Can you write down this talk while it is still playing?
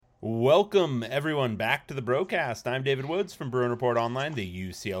Welcome, everyone, back to the broadcast. I'm David Woods from Bruin Report Online, the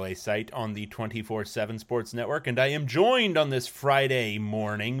UCLA site on the 24/7 Sports Network, and I am joined on this Friday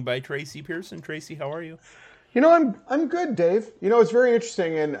morning by Tracy Pearson. Tracy, how are you? I'm good, Dave. It's very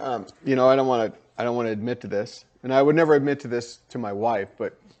interesting, and I don't want to admit to this, and I would never admit to this to my wife,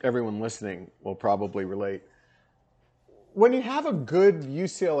 but everyone listening will probably relate. When you have a good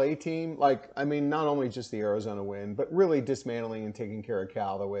UCLA team, not only just the Arizona win, but really dismantling and taking care of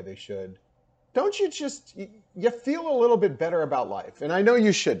Cal the way they should, don't you you feel a little bit better about life? And I know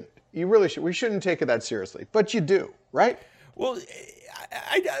you shouldn't. You really should. We shouldn't take it that seriously, but you do, right? Well,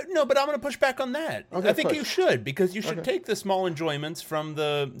 I no, but I'm going to push back on that. Okay, I think you should, because you should Okay. take the small enjoyments from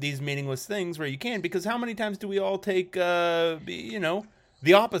these meaningless things where you can, because how many times do we all take, the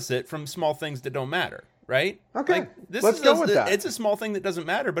opposite from small things that don't matter? Right? Okay, let's go with that. It's a small thing that doesn't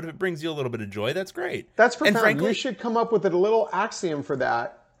matter, but if it brings you a little bit of joy, that's great. That's profound. And frankly, you should come up with a little axiom for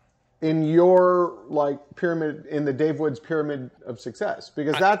that in your pyramid, in the Dave Woods pyramid of success,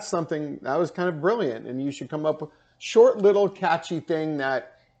 because that's something that was kind of brilliant, and you should come up with a short, little, catchy thing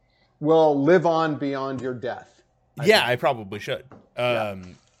that will live on beyond your death. I probably should.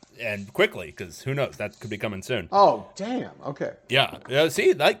 And quickly, because who knows? That could be coming soon. Oh, damn. Okay. Yeah.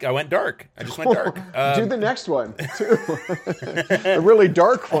 See, I went dark. I just went dark. Do the next one, too. A really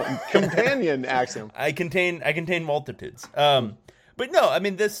dark one. Companion axiom. I contain multitudes. But no, I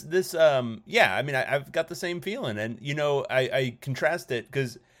mean, I've got the same feeling. And, I contrast it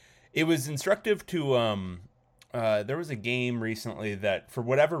because it was instructive to, there was a game recently that for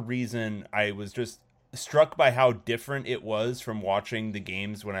whatever reason, I was just struck by how different it was from watching the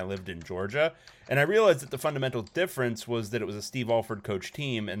games when I lived in Georgia. And I realized that the fundamental difference was that it was a Steve Alford coach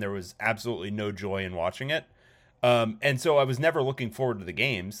team and there was absolutely no joy in watching it. And so I was never looking forward to the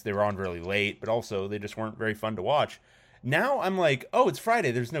games. They were on really late, but also they just weren't very fun to watch. Now I'm like, oh, it's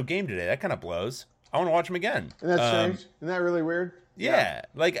Friday. There's no game today. That kind of blows. I want to watch them again. Isn't that strange? Isn't that really weird? Yeah.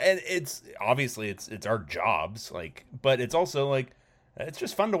 And it's obviously it's our jobs, but it's also it's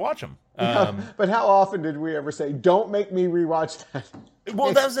just fun to watch them. But how often did we ever say, don't make me rewatch that?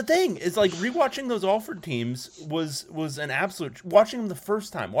 Well, that was the thing. Is rewatching those Alford teams was an absolute. Watching them the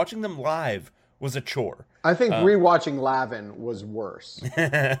first time, watching them live was a chore. I think rewatching Lavin was worse.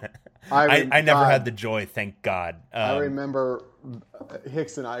 I never had the joy, thank God. I remember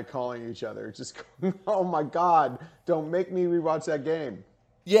Hicks and I calling each other, just going, oh my God, don't make me rewatch that game.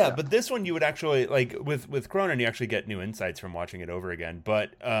 Yeah, but this one you would actually with Cronin, you actually get new insights from watching it over again.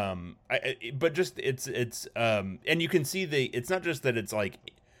 But and you can see it's not just that it's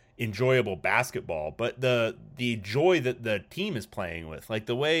enjoyable basketball, but the joy that the team is playing with,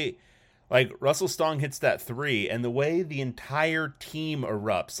 the way Russell Stong hits that three, and the way the entire team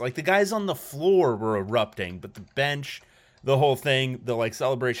erupts. The guys on the floor were erupting, but the bench, the whole thing, the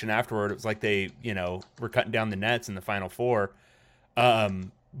celebration afterward, it was they were cutting down the nets in the Final Four.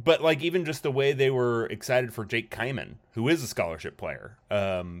 But even just the way they were excited for Jake Kyman, who is a scholarship player,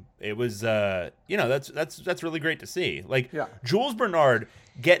 it was that's really great to see. Jules Bernard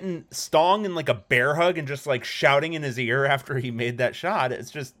getting Stong in a bear hug and just shouting in his ear after he made that shot.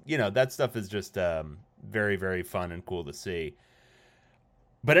 It's just that stuff is just very, very fun and cool to see.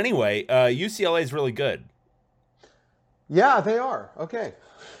 But anyway, UCLA is really good. Yeah, they are. Okay,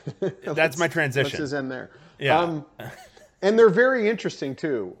 that's my transition. Let's just end there. Yeah. And they're very interesting,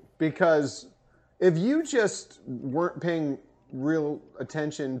 too, because if you just weren't paying real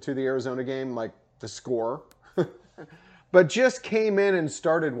attention to the Arizona game, the score, but just came in and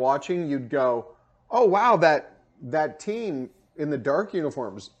started watching, you'd go, oh, wow, that team in the dark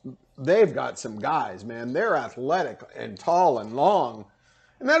uniforms, they've got some guys, man. They're athletic and tall and long.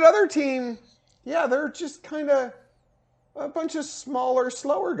 And that other team, yeah, they're just kind of a bunch of smaller,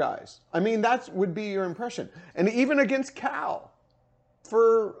 slower guys. I mean, that would be your impression. And even against Cal,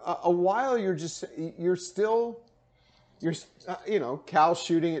 for a while, Cal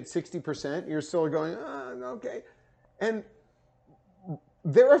shooting at 60%. You're still going, okay. And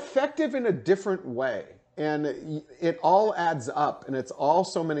they're effective in a different way. And it all adds up, and it's all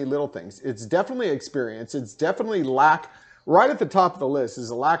so many little things. It's definitely experience. It's definitely right at the top of the list is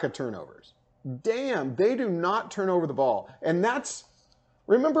a lack of turnovers. Damn, they do not turn over the ball. And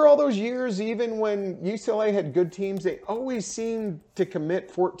remember all those years, even when UCLA had good teams, they always seemed to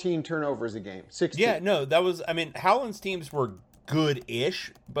commit 14 turnovers a game, 16. Yeah, no, Howland's teams were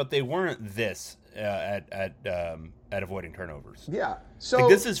good-ish, but they weren't this at avoiding turnovers. Yeah. So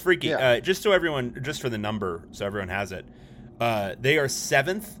this is freaky. Yeah. Just for the number, so everyone has it, they are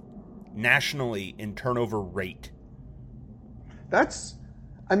 7th nationally in turnover rate.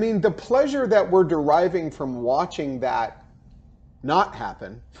 The pleasure that we're deriving from watching that not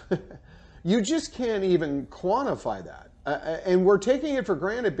happen. You just can't even quantify that. And we're taking it for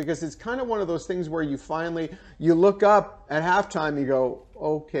granted because it's kind of one of those things where you look up at halftime, you go,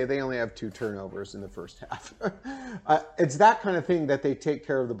 okay, they only have 2 turnovers in the first half. It's that kind of thing that they take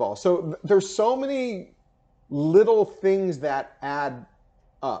care of the ball. So there's so many little things that add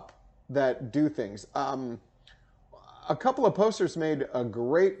up that do things. A couple of posters made a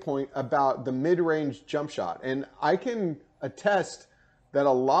great point about the mid-range jump shot. And I can attest that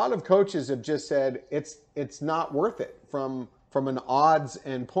a lot of coaches have just said it's not worth it from an odds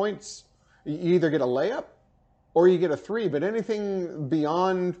and points. You either get a layup or you get a 3, but anything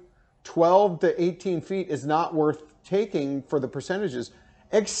beyond 12 to 18 feet is not worth taking for the percentages,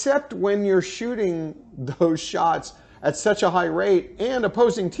 except when you're shooting those shots at such a high rate and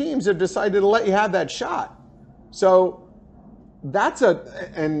opposing teams have decided to let you have that shot. So that's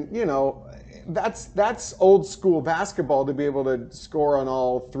old school basketball to be able to score on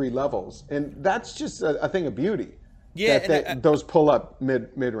all 3 levels. And that's just a thing of beauty. Yeah, those pull-up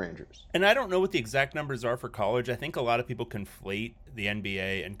mid-rangers. And I don't know what the exact numbers are for college. I think a lot of people conflate the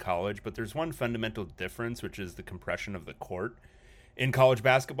NBA and college, but there's one fundamental difference, which is the compression of the court. In college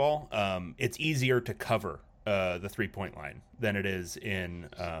basketball, it's easier to cover the three-point line than it is in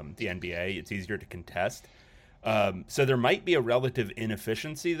the NBA. It's easier to contest. So there might be a relative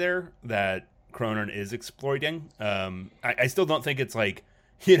inefficiency there that Cronin is exploiting. I still don't think it's like,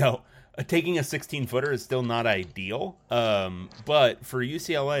 taking a 16-footer is still not ideal. But for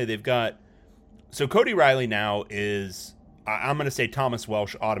UCLA, they've got... So Cody Riley now is, I'm going to say Thomas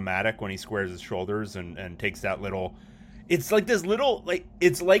Welsh automatic when he squares his shoulders and takes that little... It's like this little,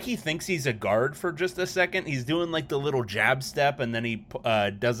 it's like he thinks he's a guard for just a second. He's doing like the little jab step, and then he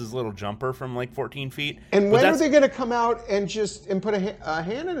does his little jumper from like 14 feet. And when are they going to come out and put a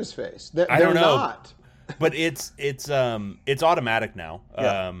hand in his face? I don't know. Not. But it's automatic now.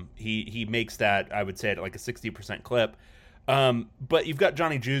 Yeah. He makes that, I would say, at like a 60% clip. But you've got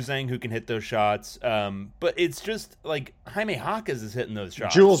Johnny Juzang who can hit those shots. But it's just like Jaime Jaquez is hitting those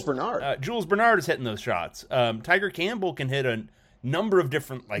shots. Jules Bernard. Jules Bernard is hitting those shots. Tiger Campbell can hit a number of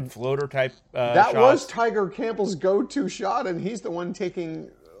different like floater type that shots. Was Tiger Campbell's go-to shot, and he's the one taking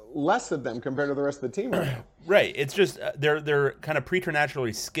less of them compared to the rest of the team right now. Right. It's just they're kind of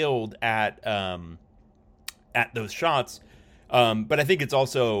preternaturally skilled at those shots. But I think it's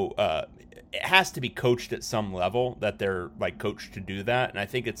also it has to be coached at some level that they're like coached to do that. And I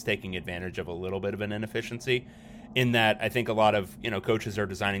think it's taking advantage of a little bit of an inefficiency in that I think a lot of, coaches are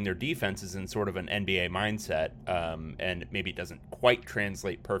designing their defenses in sort of an NBA mindset. And maybe it doesn't quite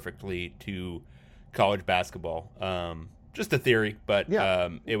translate perfectly to college basketball. Just a theory, but yeah.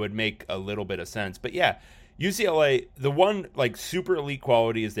 It would make a little bit of sense. But yeah, UCLA, the one like super elite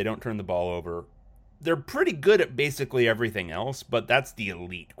quality is they don't turn the ball over. They're pretty good at basically everything else, but that's the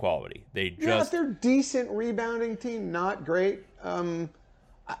elite quality. They're decent rebounding team, not great. I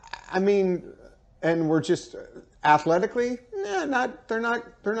mean, and we're just athletically, they're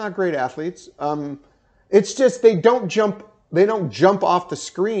not great athletes. It's just they don't jump off the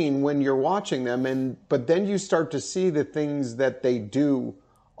screen when you're watching them, but then you start to see the things that they do,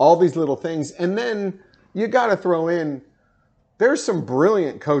 all these little things, and then you got to throw in. There's some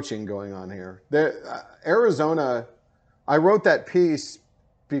brilliant coaching going on here. Arizona, I wrote that piece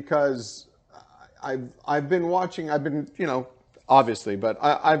because I've been watching. Obviously, but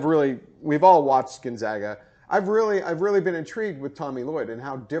we've all watched Gonzaga. I've really been intrigued with Tommy Lloyd and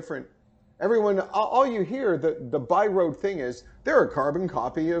how different everyone. All you hear the by road thing is they're a carbon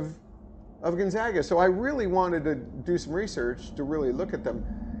copy of Gonzaga. So I really wanted to do some research to really look at them.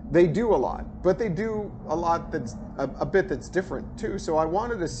 They do a lot, but they do a lot that's a bit that's different too. So I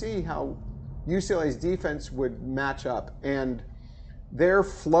wanted to see how UCLA's defense would match up, and their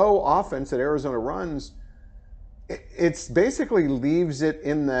flow offense that Arizona runs, it's basically leaves it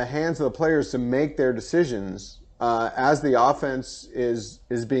in the hands of the players to make their decisions as the offense is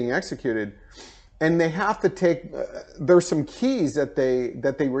being executed, and they have to take. There's some keys that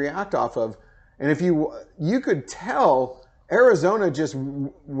they react off of, and if you could tell. Arizona just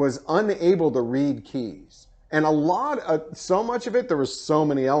was unable to read keys. And so much of it, there was so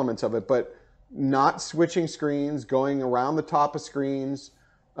many elements of it, but not switching screens, going around the top of screens,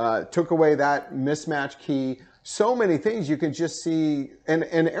 took away that mismatch key. So many things you can just see. And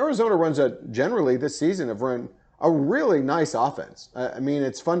Arizona runs generally this season have run a really nice offense. I mean,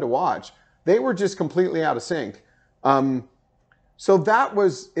 it's fun to watch. They were just completely out of sync. So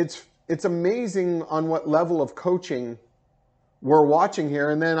it's amazing on what level of coaching we're watching here.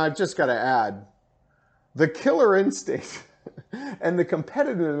 And then I've just got to add the killer instinct and the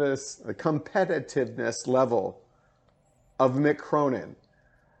competitiveness level of Mick Cronin.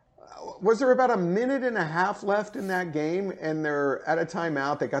 Was there about a minute and a half left in that game, and they're at a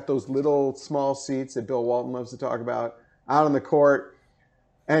timeout? They got those little small seats that Bill Walton loves to talk about out on the court,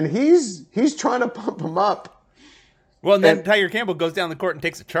 and he's trying to pump them up. Well, and then Tiger Campbell goes down the court and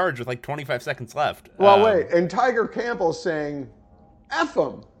takes a charge with like 25 seconds left. Well, wait, and Tiger Campbell's saying, "F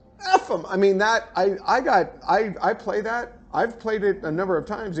him, F him." I mean, that I play that. I've played it a number of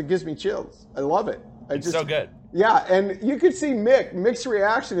times. It gives me chills. I love it. It's so good. Yeah, and you could see Mick's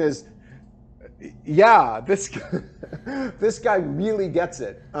reaction is, yeah, this guy really gets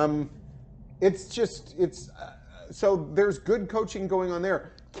it. So there's good coaching going on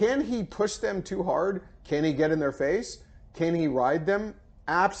there. Can he push them too hard? Can he get in their face? Can he ride them?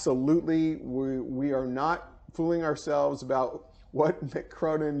 Absolutely. We are not fooling ourselves about what Mick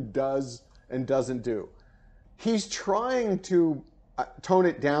Cronin does and doesn't do. He's trying to tone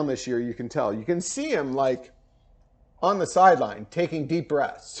it down this year, you can tell. You can see him like on the sideline taking deep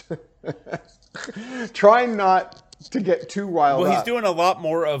breaths. Trying not to get too riled up. Well, he's doing a lot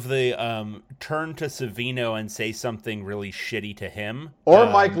more of the turn to Savino and say something really shitty to him. Or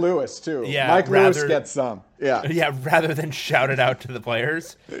Mike Lewis, too. Yeah, Mike Lewis gets some. Yeah. Yeah, rather than shout it out to the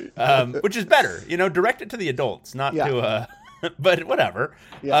players, which is better. Direct it to the adults, not to... but whatever.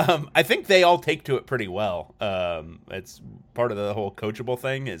 Yeah. I think they all take to it pretty well. It's part of the whole coachable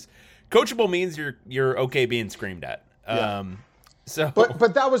thing. Is coachable means you're okay being screamed at.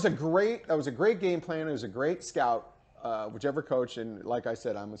 But that was a great game plan. It was a great scout, whichever coach, and like I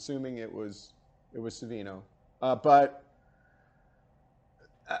said, I'm assuming it was Savino.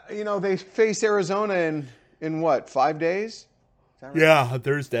 They face Arizona in what, 5 days? Right? Yeah,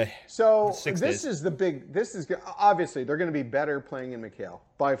 Thursday. So obviously they're going to be better playing in McHale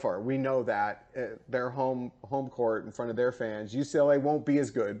by far. We know that their home court in front of their fans. UCLA won't be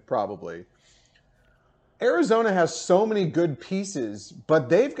as good probably. Arizona has so many good pieces, but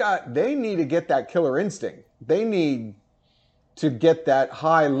they need to get that killer instinct. They need to get that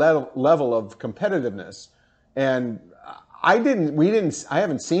high level of competitiveness. And I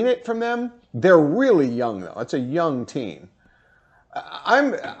haven't seen it from them. They're really young though. It's a young team.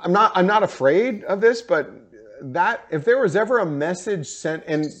 I'm not afraid of this, but that if there was ever a message sent,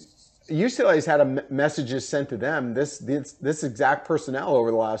 and UCLA's had messages sent to them, this exact personnel over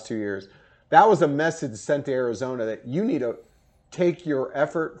the last 2 years, that was a message sent to Arizona that you need to take your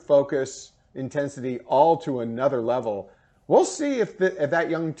effort, focus, intensity all to another level. We'll see if that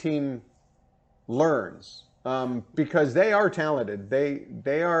young team learns because they are talented.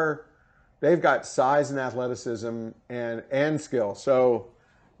 They've got size and athleticism and skill. So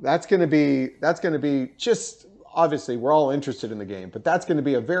that's going to be just, obviously we're all interested in the game, but that's going to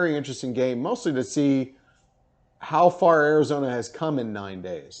be a very interesting game, mostly to see how far Arizona has come in 9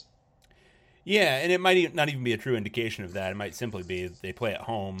 days. Yeah, and it might not even be a true indication of that. It might simply be they play at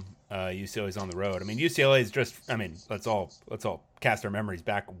home. UCLA's on the road. I mean, UCLA is just. I mean, let's all cast our memories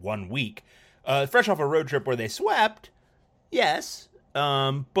back 1 week, fresh off a road trip where they swept. Yes,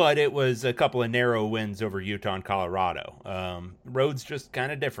 but it was a couple of narrow wins over Utah and Colorado. Road's just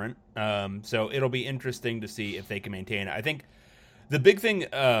kind of different. So it'll be interesting to see if they can maintain it. I think the big thing.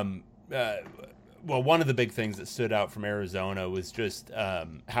 One of the big things that stood out from Arizona was just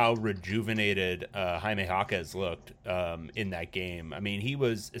how rejuvenated Jaime Jaquez looked in that game. I mean, he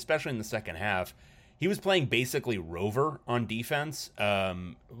was, especially in the second half, he was playing basically rover on defense,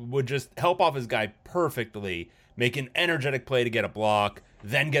 would just help off his guy perfectly, make an energetic play to get a block,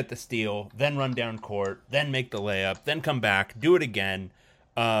 then get the steal, then run down court, then make the layup, then come back, do it again.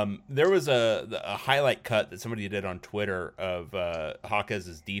 There was a highlight cut that somebody did on Twitter of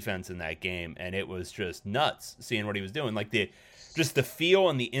Jaquez's defense in that game, and it was just nuts seeing what he was doing. Like the feel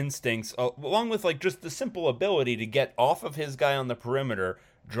and the instincts, along with like just the simple ability to get off of his guy on the perimeter,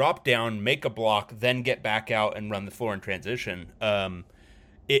 drop down, make a block, then get back out and run the floor in transition.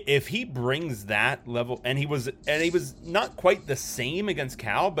 If he brings that level, and he was not quite the same against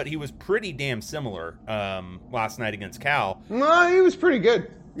Cal, but he was pretty damn similar last night against Cal. No, he was pretty good.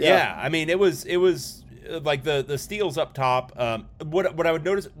 Yeah, I mean, it was like the steals up top. What I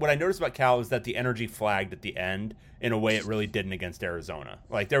noticed about Cal is that the energy flagged at the end in a way it really didn't against Arizona.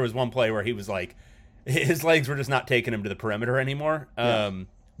 Like there was one play where he was like, his legs were just not taking him to the perimeter anymore. Yeah.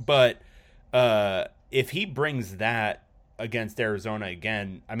 But if he brings that against Arizona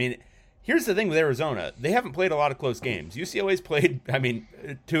again, I mean, here's the thing with Arizona. They haven't played a lot of close games. UCLA's played, I mean,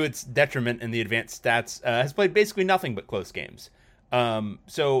 to its detriment in the advanced stats, has played basically nothing but close games.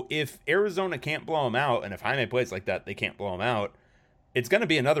 So if Arizona can't blow them out, and if Jaime plays like that, they can't blow them out, it's going to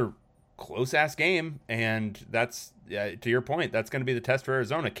be another close-ass game, and that's, to your point, that's going to be the test for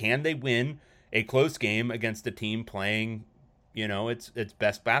Arizona. Can they win a close game against a team playing it's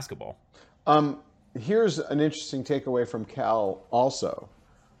best basketball. Here's an interesting takeaway from Cal also.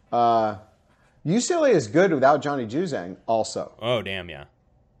 UCLA is good without Johnny Juzang also. Oh, damn, yeah.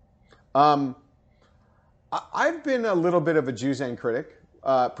 I've been a little bit of a Juzang critic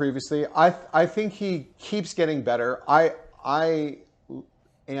previously. I think he keeps getting better. I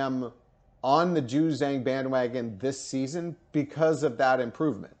am on the Juzang bandwagon this season because of that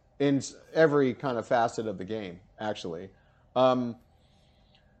improvement in every kind of facet of the game, actually. But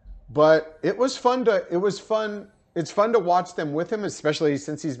it was fun. It's fun to watch them with him, especially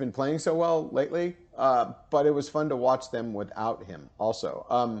since he's been playing so well lately. But it was fun to watch them without him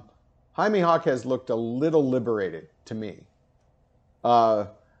also. Jaime Jaquez looked a little liberated to me.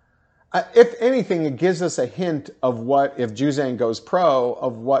 If anything, it gives us a hint of what, if Juzang goes pro,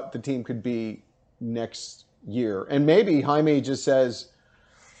 of what the team could be next year. And maybe Jaime just says,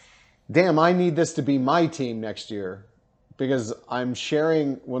 damn, I need this to be my team next year because I'm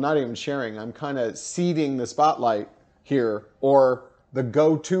not even sharing, I'm kind of ceding the spotlight here or the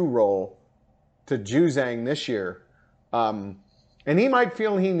go-to role to Juzang this year. And he might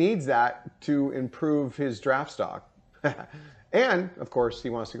feel he needs that to improve his draft stock. And, of course, he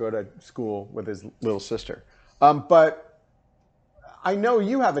wants to go to school with his little sister. But I know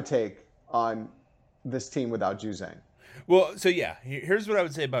you have a take on this team without Juzang. Well, so yeah, here's what I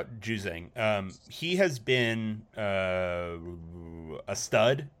would say about Juzang. He has been a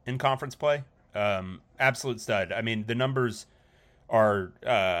stud in conference play. Absolute stud. I mean, the numbers are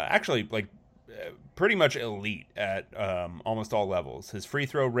actually pretty much elite at almost all levels. His free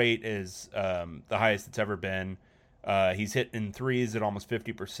throw rate is the highest it's ever been. He's hitting threes at almost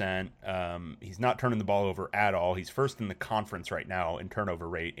 50%. He's not turning the ball over at all. He's first in the conference right now in turnover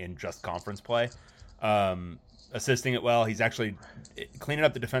rate in just conference play. Assisting it well. He's actually cleaning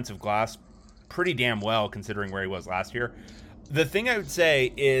up the defensive glass pretty damn well considering where he was last year. The thing I would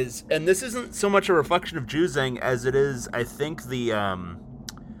say is, and this isn't so much a reflection of Juzang as it is, I think, the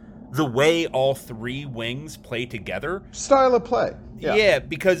way all three wings play together. Style of play. Yeah,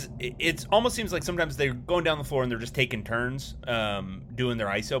 because it almost seems like sometimes they're going down the floor and they're just taking turns doing their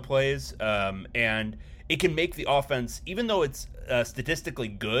ISO plays. And it can make the offense, even though it's statistically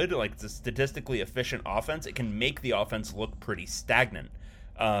good, like it's a statistically efficient offense, it can make the offense look pretty stagnant.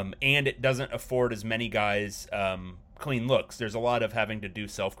 And it doesn't afford as many guys clean looks. There's a lot of having to do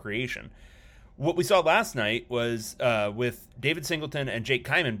self-creation. What we saw last night was with David Singleton and Jake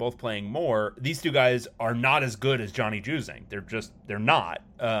Kyman both playing more, these two guys are not as good as Johnny Juzang. They're not.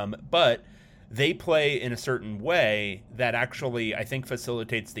 But they play in a certain way that actually, I think,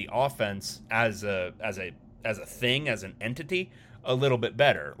 facilitates the offense as a thing, as an entity, a little bit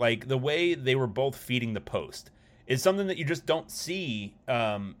better. Like the way they were both feeding the post is something that you just don't see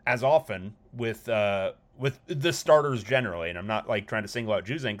as often with the starters generally. And I'm not like trying to single out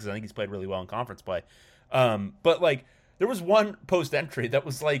Juzang because I think he's played really well in conference play. But like there was one post entry that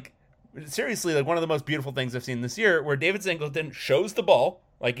was like seriously like one of the most beautiful things I've seen this year, where David Singleton shows the ball,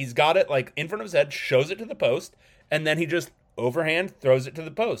 like he's got it like in front of his head, shows it to the post, and then he just overhand throws it to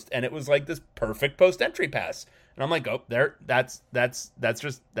the post, and it was like this perfect post entry pass. And I'm like, oh, that's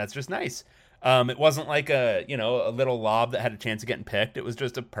just nice. It wasn't like a little lob that had a chance of getting picked. It was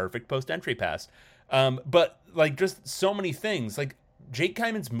just a perfect post entry pass. But like just so many things, like Jake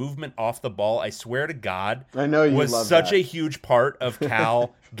Kyman's movement off the ball, I swear to God, I know you was love such that. a huge part of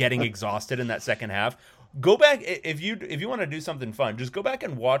Cal getting exhausted in that second half. Go back if you want to do something fun, just go back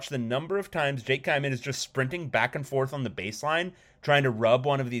and watch the number of times Jake Kyman is just sprinting back and forth on the baseline, trying to rub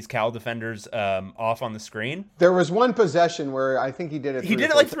one of these Cal defenders off on the screen. There was one possession where I think he did it. He did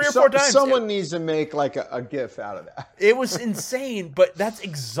it like 3 or 4 times. Someone needs to make like a GIF out of that. It was insane, but that's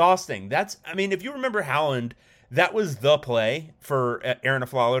exhausting. If you remember Howland, that was the play for Aaron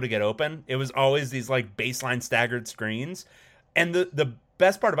Aflalo to get open. It was always these like baseline staggered screens. And the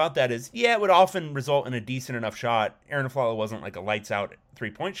best part about that is, yeah, it would often result in a decent enough shot. Aaron Aflalo wasn't like a lights out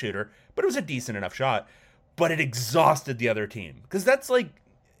 3-point shooter, but it was a decent enough shot. But it exhausted the other team because that's like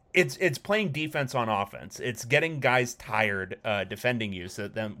it's playing defense on offense. It's getting guys tired defending you, so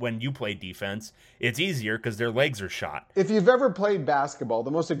then when you play defense, it's easier because their legs are shot. If you've ever played basketball, the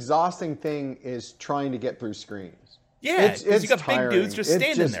most exhausting thing is trying to get through screens. Yeah, because you got tiring. big dudes just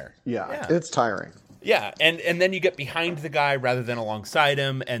standing there. Yeah, it's tiring. Yeah, and then you get behind the guy rather than alongside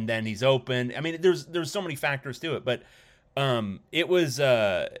him, and then he's open. I mean, there's so many factors to it, but it was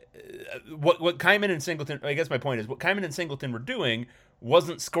what Kyman and Singleton. I guess my point is what Kyman and Singleton were doing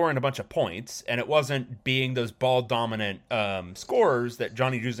wasn't scoring a bunch of points, and it wasn't being those ball dominant scorers that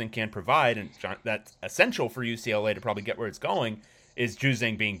Johnny Juzang can provide, and that's essential for UCLA to probably get where it's going. Is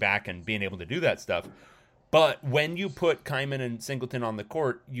Juzang being back and being able to do that stuff. But when you put Kaiman and Singleton on the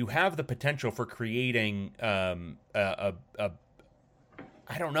court, you have the potential for creating a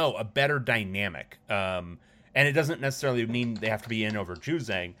better dynamic. And it doesn't necessarily mean they have to be in over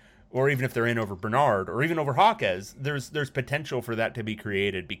Juzang, or even if they're in over Bernard, or even over Hawkes. There's potential for that to be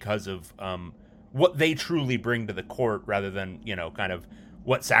created because of what they truly bring to the court, rather than kind of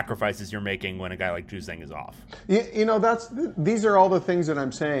what sacrifices you're making when a guy like Juzang is off. These are all the things that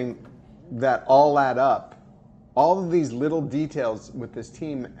I'm saying that all add up. All of these little details with this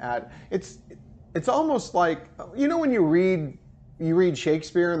team it's almost like, when you read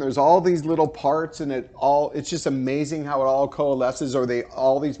Shakespeare and there's all these little parts and it's just amazing how it all coalesces, or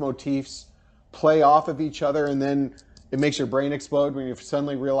all these motifs play off of each other, and then it makes your brain explode when you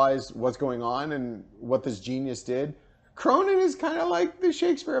suddenly realize what's going on and what this genius did. Cronin is kind of like the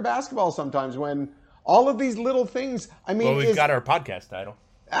Shakespeare of basketball sometimes, when all of these little things, we've got our podcast title.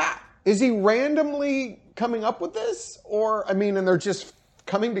 Is he randomly coming up with this? And they're just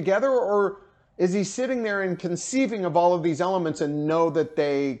coming together? Or is he sitting there and conceiving of all of these elements and know that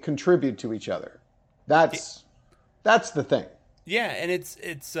they contribute to each other? That's the thing. Yeah, and it's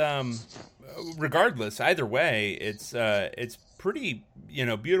regardless, either way, it's pretty,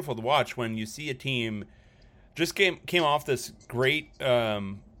 beautiful to watch when you see a team just came off this great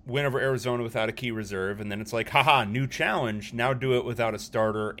win over Arizona without a key reserve, and then it's like, haha, new challenge, now do it without a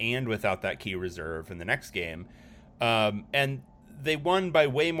starter and without that key reserve in the next game. And they won by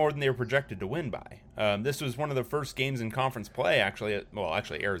way more than they were projected to win by. This was one of the first games in conference play, actually. Well,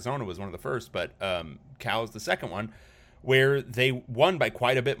 actually, Arizona was one of the first, but Cal is the second one, where they won by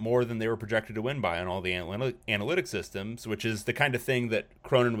quite a bit more than they were projected to win by on all the analytic systems, which is the kind of thing that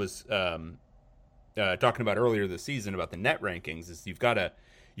Cronin was talking about earlier this season about the net rankings. Is you've got to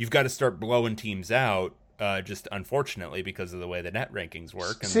start blowing teams out, just unfortunately because of the way the net rankings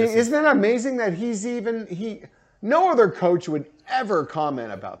work. And isn't that amazing that no other coach would ever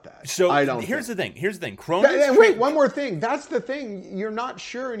comment about that. So I don't. Here's the thing. Cronin. Wait, one more thing. That's the thing. You're not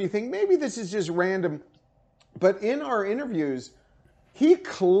sure, and you think maybe this is just random. But in our interviews, he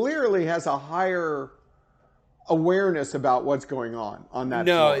clearly has a higher awareness about what's going on that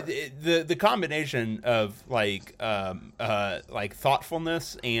floor. The combination of like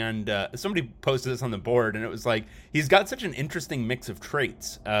thoughtfulness and somebody posted this on the board, and it was like he's got such an interesting mix of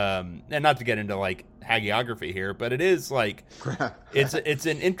traits, and not to get into like hagiography here, but it is like it's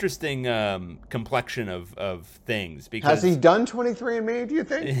an interesting complexion of things. Because has he done 23andMe, do you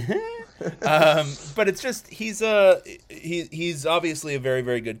think? But it's just he's obviously a very,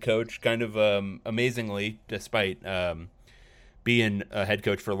 very good coach, kind of amazingly, despite being a head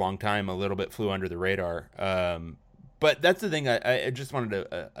coach for a long time, a little bit flew under the radar. But that's the thing I just wanted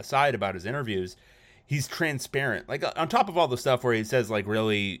to aside about his interviews. He's transparent, like on top of all the stuff where he says like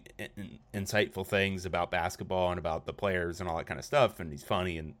really insightful things about basketball and about the players and all that kind of stuff, and he's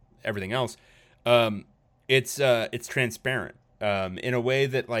funny and everything else. It's transparent. In a way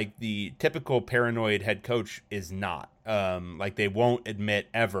that like the typical paranoid head coach is not. Like they won't admit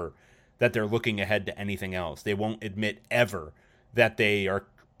ever that they're looking ahead to anything else. They won't admit ever that they are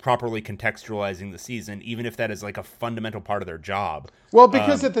properly contextualizing the season, even if that is like a fundamental part of their job. Well,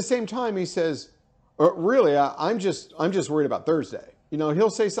 because at the same time he says, really, I'm just worried about Thursday. He'll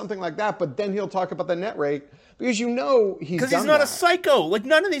say something like that, but then he'll talk about the net rate because he's because he's not a psycho. Like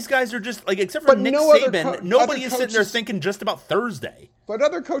none of these guys are just like, except for Nick Saban, nobody is sitting there thinking just about Thursday. But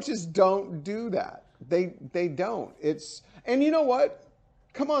other coaches don't do that. They don't. And you know what?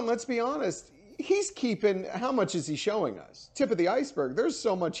 Come on, let's be honest. He's keeping, how much is he showing us? Tip of the iceberg. There's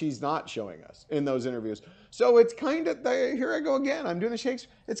so much he's not showing us in those interviews. So it's kind of, here I go again. I'm doing the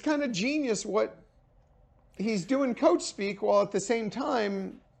Shakespeare. It's kind of genius what he's doing coach speak, while at the same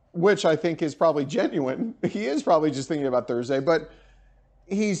time, which I think is probably genuine, he is probably just thinking about Thursday, but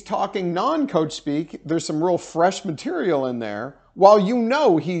he's talking non-coach speak. There's some real fresh material in there, while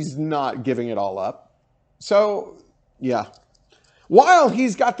he's not giving it all up. So, yeah. While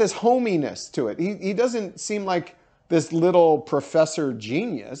he's got this hominess to it. He doesn't seem like this little professor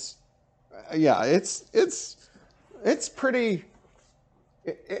genius. Yeah, it's pretty...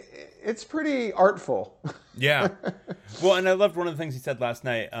 It's pretty artful. Yeah. Well, and I loved one of the things he said last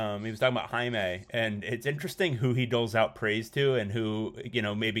night. He was talking about Jaime, and it's interesting who he doles out praise to and who,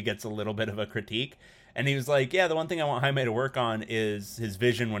 maybe gets a little bit of a critique. And he was like, yeah, the one thing I want Jaime to work on is his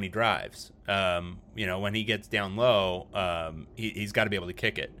vision when he drives. When he gets down low, he's got to be able to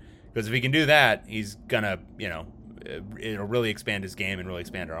kick it. Because if he can do that, he's going to, it'll really expand his game and really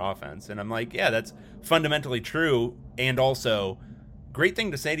expand our offense. And I'm like, yeah, that's fundamentally true. And also great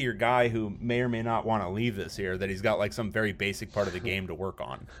thing to say to your guy who may or may not want to leave this year, that he's got like some very basic part of the game to work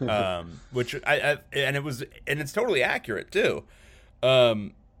on, which and it's totally accurate too. I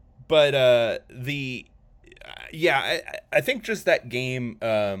think just that game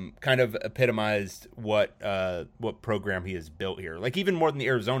kind of epitomized what program he has built here. Like even more than the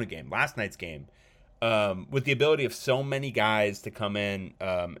Arizona game, last night's game, with the ability of so many guys to come in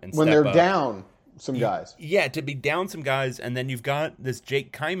and when step they're up. down some guys. Yeah, to be down some guys, and then you've got this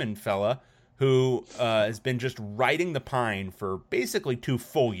Jake Kyman fella who has been just riding the pine for basically 2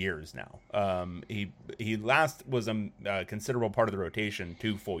 full years now. He last was a considerable part of the rotation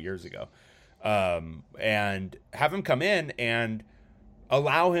 2 full years ago. And have him come in and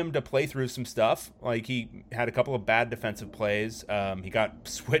allow him to play through some stuff. Like he had a couple of bad defensive plays. He got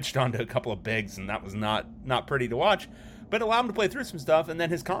switched onto a couple of bigs, and that was not pretty to watch. But allow him to play through some stuff, and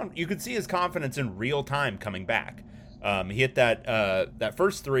then you could see his confidence in real time coming back. He hit that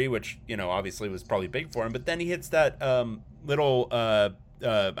first 3, which obviously was probably big for him. But then he hits that little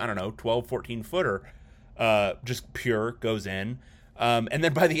 12, 14 footer, just pure, goes in. And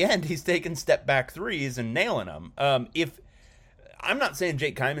then by the end, he's taking step back threes and nailing them. I'm not saying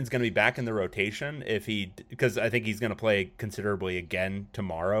Jake Kyman's going to be back in the rotation because I think he's going to play considerably again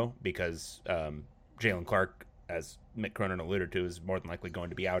tomorrow, because Jalen Clark, as Mick Cronin alluded to, is more than likely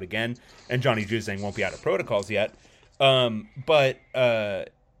going to be out again, and Johnny Juzang won't be out of protocols yet. But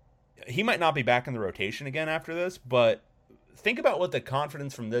he might not be back in the rotation again after this. But think about what the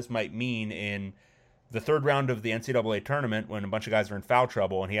confidence from this might mean in the third round of the NCAA tournament, when a bunch of guys are in foul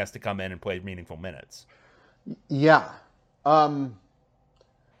trouble and he has to come in and play meaningful minutes. Yeah.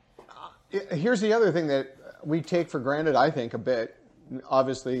 Here's the other thing that we take for granted, I think, a bit.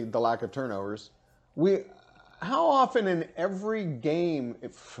 Obviously, the lack of turnovers. How often in every game,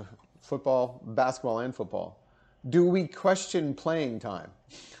 football, basketball, and football, do we question playing time?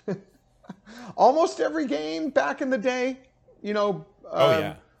 Almost every game back in the day,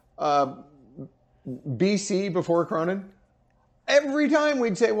 BC before Cronin. Every time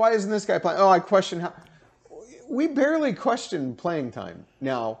we'd say, why isn't this guy playing? Oh, I question how. We barely question playing time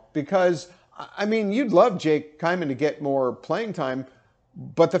now, because, you'd love Jake Kyman to get more playing time,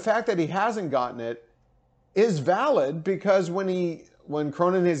 but the fact that he hasn't gotten it is valid, because when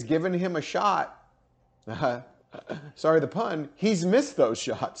Cronin has given him a shot, sorry the pun, he's missed those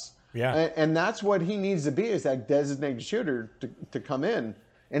shots. Yeah. And that's what he needs to be, is that designated shooter to come in.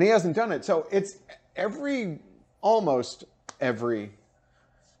 And he hasn't done it. So it's almost every,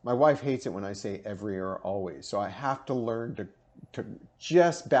 my wife hates it when I say every or always. So I have to learn to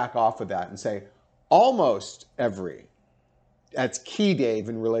just back off of that and say almost every. That's key, Dave,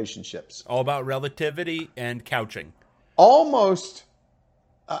 in relationships. All about relativity and couching. Almost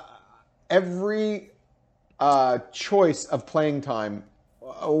every choice of playing time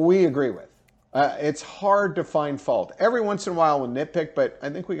we agree with. It's hard to find fault. Every once in a while we'll nitpick, but I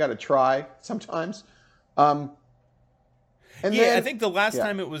think we got to try sometimes. I think the last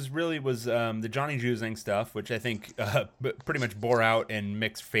time it was the Johnny Juzang stuff, which I think pretty much bore out in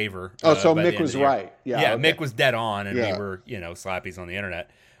Mick's favor. So Mick was right. Yeah, okay. Mick was dead on, and we were, slappies on the internet.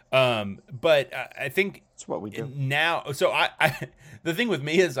 But I think that's what we do now. So I the thing with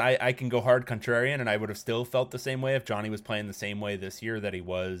me is I can go hard contrarian, and I would have still felt the same way if Johnny was playing the same way this year that he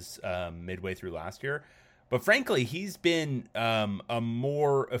was midway through last year. But frankly, he's been a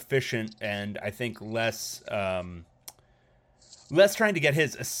more efficient and I think less trying to get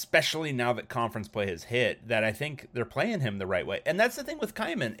his, especially now that conference play has hit, that I think they're playing him the right way. And that's the thing with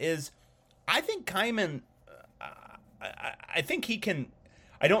Kyman is I think Kyman, I think he can,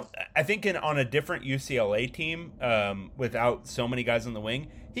 I think on a different UCLA team, without so many guys on the wing,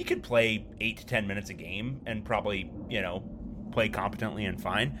 he could play 8 to 10 minutes a game and probably, play competently and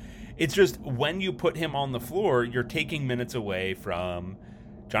fine. It's just when you put him on the floor, you're taking minutes away from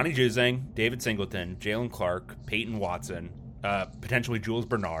Johnny Juzang, David Singleton, Jalen Clark, Peyton Watson, potentially Jules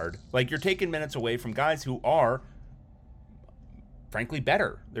Bernard. Like, you're taking minutes away from guys who are, frankly,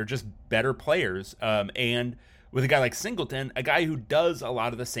 better. They're just better players. And with a guy like Singleton, a guy who does a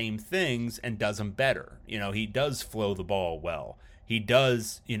lot of the same things and does them better. He does flow the ball well. He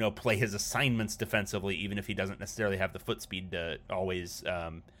does, play his assignments defensively, even if he doesn't necessarily have the foot speed to always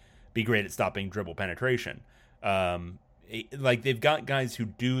be great at stopping dribble penetration. Like, they've got guys who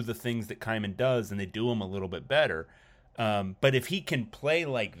do the things that Kyman does, and they do them a little bit better. But if he can play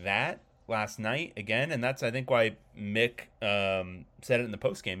like that last night again, and that's, I think, why Mick said it in the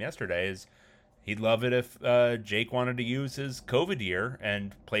postgame yesterday, is he'd love it if Jake wanted to use his COVID year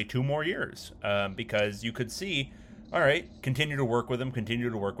and play 2 more years, because you could see all right, continue to work with him, continue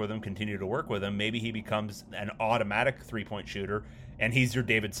to work with him, continue to work with him. Maybe he becomes an automatic 3-point shooter, and he's your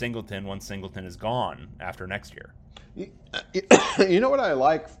David Singleton once Singleton is gone after next year. You know what I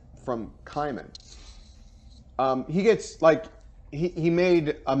like from Kyman? He gets like he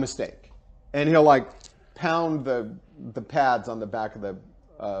made a mistake, and he'll like pound the pads on the back of the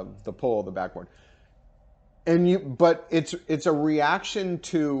pole of the backboard, but it's a reaction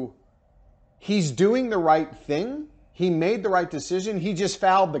to he's doing the right thing. He made the right decision. He just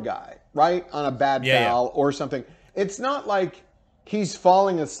fouled the guy, right, on a bad foul or something. It's not like he's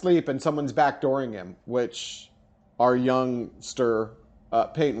falling asleep and someone's backdooring him, which our youngster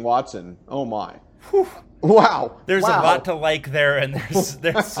Peyton Watson. Oh my. Whew. Wow. There's a lot to like there, and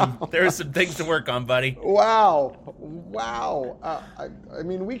there's some things to work on, buddy. Wow. I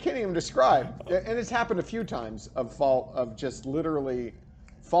mean, we can't even describe, and it's happened a few times of just literally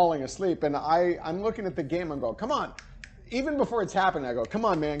falling asleep. And I'm looking at the game and go, come on. Even before it's happening, I go, come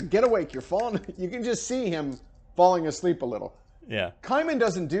on, man, get awake. You're falling. You can just see him falling asleep a little. Yeah. Kyman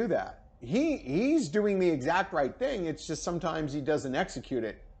doesn't do that. He's doing the exact right thing. It's just sometimes he doesn't execute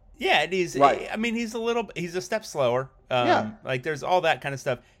it. Yeah, and he's right. I mean, he's a step slower. Like there's all that kind of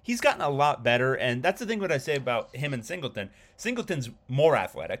stuff. He's gotten a lot better, and that's the thing what I say about him and Singleton. Singleton's more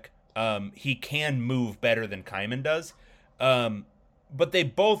athletic. He can move better than Kyman does. But they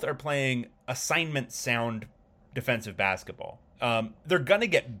both are playing assignment sound defensive basketball. They're gonna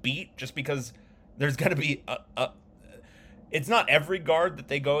get beat just because there's gonna be it's not every guard that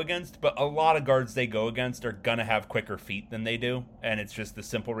they go against, but a lot of guards they go against are going to have quicker feet than they do. And it's just the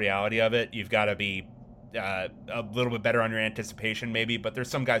simple reality of it. You've got to be a little bit better on your anticipation maybe, but there's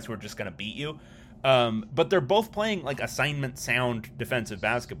some guys who are just going to beat you. But they're both playing like assignment sound defensive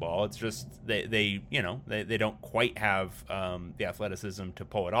basketball. It's just they don't quite have the athleticism to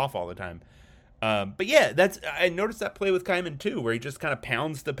pull it off all the time. But yeah, I noticed that play with Kyman too, where he just kind of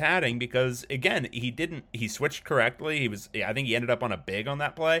pounds the padding because again, he switched correctly. I think he ended up on a big on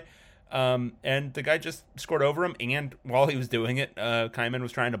that play. And the guy just scored over him. And while he was doing it, Kyman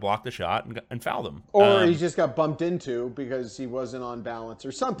was trying to block the shot and fouled him. Or he just got bumped into because he wasn't on balance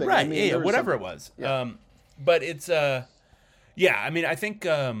or something. Right. I mean, whatever it was. Yeah. But it's, I mean, I think,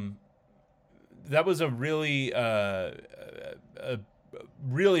 that was a really,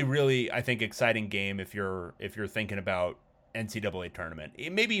 really, I think, exciting game if you're thinking about NCAA tournament.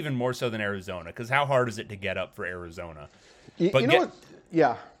 Maybe even more so than Arizona, because how hard is it to get up for Arizona? Go ahead.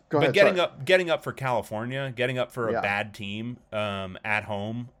 But getting up for California, getting up for a bad team at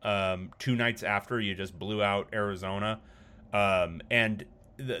home 2 nights after you just blew out Arizona, and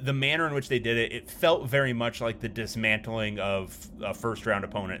the manner in which they did it, it felt very much like the dismantling of a first round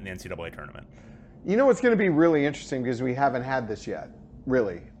opponent in the NCAA tournament. You know what's going to be really interesting because we haven't had this yet.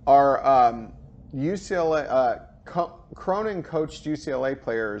 Really, our UCLA Cronin coached UCLA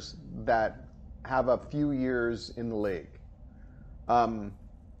players that have a few years in the league.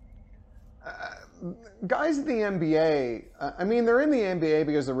 Guys in the NBA, I mean, they're in the NBA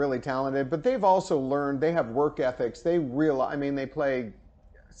because they're really talented, but they've also learned, they have work ethics. They realize, I mean, they play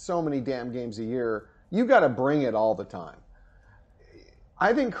so many damn games a year. You got to bring it all the time.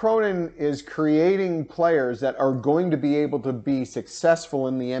 I think Cronin is creating players that are going to be able to be successful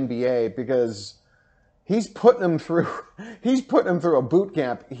in the NBA because he's putting them through a boot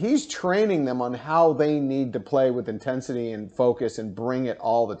camp. He's training them on how they need to play with intensity and focus and bring it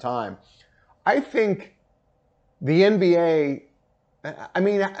all the time. I think the NBA, I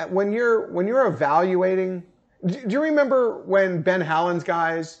mean, when you're evaluating, do you remember when Ben Hallen's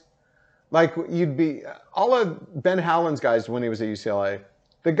guys, like all of Ben Hallen's guys when he was at UCLA,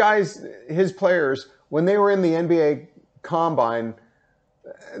 the guys, his players, when they were in the NBA combine,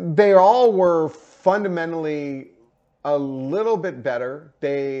 they all were fundamentally a little bit better.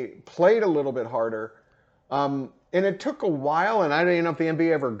 They played a little bit harder. And it took a while, and I don't even know if the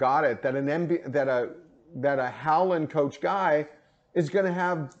NBA ever got it, that a Howland coach guy is going to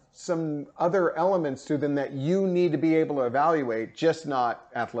have some other elements to them that you need to be able to evaluate, just not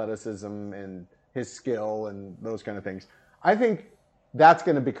athleticism and his skill and those kind of things. I think that's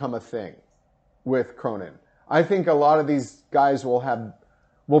going to become a thing with Cronin. I think a lot of these guys what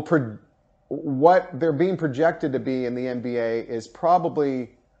they're being projected to be in the NBA is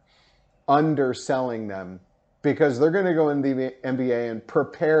probably underselling them because they're going to go in the NBA and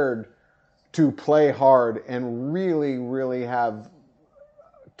prepared to play hard and really, really have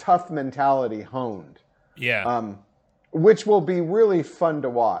tough mentality honed. Yeah. Which will be really fun to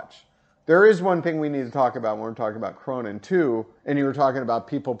watch. There is one thing we need to talk about when we're talking about Cronin too, and you were talking about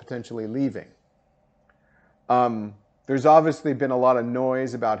people potentially leaving. There's obviously been a lot of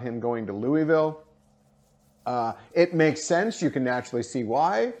noise about him going to Louisville. It makes sense. You can naturally see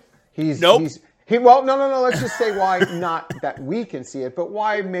why. Nope. No. Let's just say why, not that we can see it, but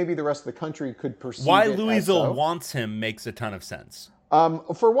why maybe the rest of the country could perceive why it. Louisville wants him makes a ton of sense.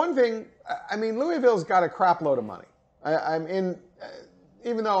 For one thing, I mean, Louisville's got a crap load of money.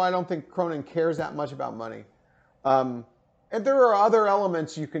 Even though I don't think Cronin cares that much about money. And there are other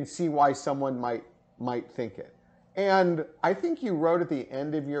elements you can see why someone might think it. And I think you wrote at the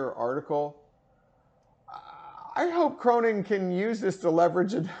end of your article, I hope Cronin can use this to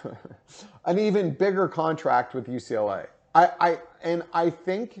leverage an even bigger contract with UCLA. I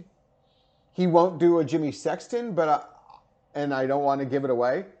think he won't do a Jimmy Sexton, and I don't want to give it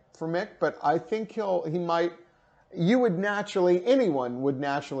away for Mick, but I think he might. Anyone would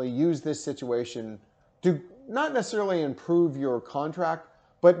naturally use this situation to not necessarily improve your contract,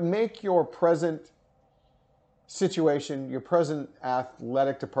 but make your present situation, your present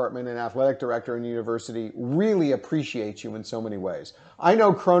athletic department and athletic director in the university really appreciate you in so many ways. I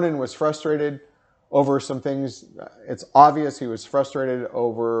know Cronin was frustrated over some things. It's obvious he was frustrated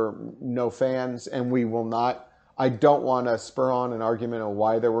over no fans, and I don't want to spur on an argument on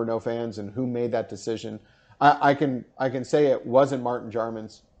why there were no fans and who made that decision. I can say it wasn't Martin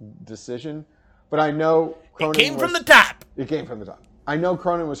Jarman's decision, but I know Cronin It came from the top. It came from the top. I know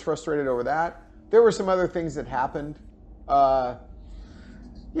Cronin was frustrated over that. There were some other things that happened, like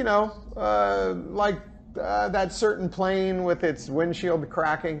that certain plane with its windshield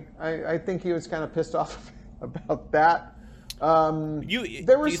cracking. I think he was kind of pissed off about that.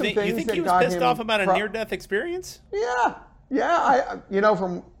 There were some things that got him. You think he was pissed off about a near-death experience? Yeah.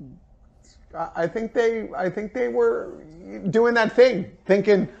 I think they were doing that thing,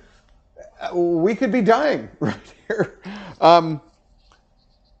 thinking we could be dying right here.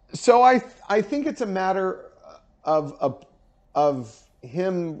 So I think it's a matter of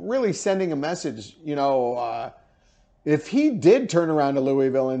him really sending a message. If he did turn around to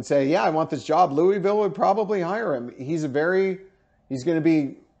Louisville and say, "Yeah, I want this job," Louisville would probably hire him. He's going to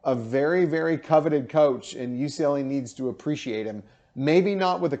be a very, very coveted coach, and UCLA needs to appreciate him. Maybe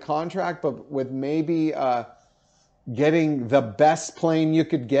not with a contract, but with maybe getting the best plane you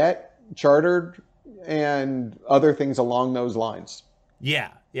could get chartered and other things along those lines. Yeah.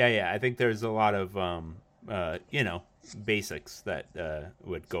 I think there's a lot of, basics that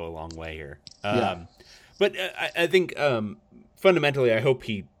would go a long way here. But I think fundamentally, I hope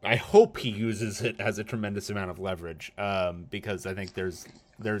he uses it as a tremendous amount of leverage because I think there's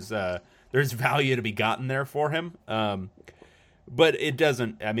value to be gotten there for him. But it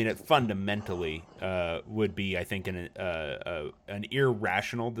doesn't. I mean, it fundamentally would be, I think, an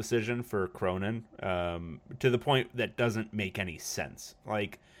irrational decision for Cronin to the point that doesn't make any sense.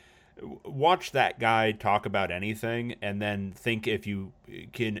 Like, watch that guy talk about anything, and then think if you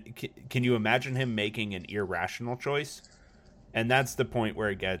can you imagine him making an irrational choice? And that's the point where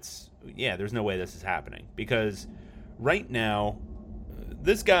it gets. Yeah, there's no way this is happening because right now.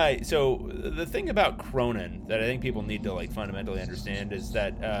 This guy, so the thing about Cronin that I think people need to fundamentally understand is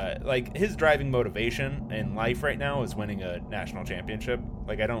that his driving motivation in life right now is winning a national championship.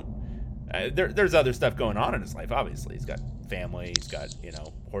 There's other stuff going on in his life. Obviously, he's got family, he's got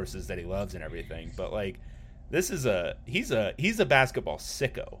horses that he loves and everything. But he's a basketball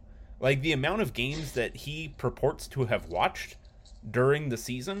sicko. Like the amount of games that he purports to have watched during the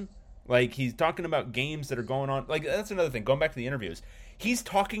season. Like he's talking about games that are going on. Like that's another thing. Going back to the interviews. He's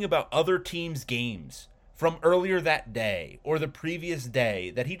talking about other teams' games from earlier that day or the previous day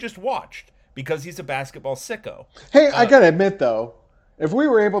that he just watched because he's a basketball sicko. Hey, I got to admit, though, if we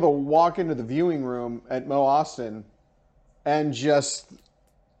were able to walk into the viewing room at Mo Austin and just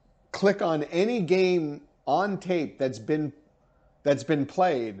click on any game on tape that's been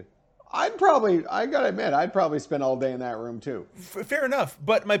played, I got to admit, I'd probably spend all day in that room too. Fair enough.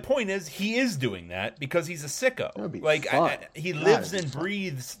 But my point is, he is doing that because he's a sicko. That would be fun. He lives and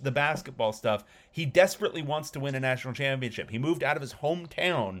breathes the basketball stuff. He desperately wants to win a national championship. He moved out of his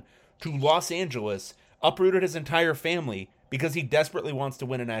hometown to Los Angeles, uprooted his entire family because he desperately wants to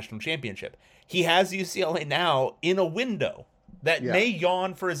win a national championship. He has UCLA now in a window that may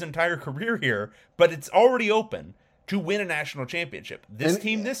yawn for his entire career here, but it's already open. To win a national championship. This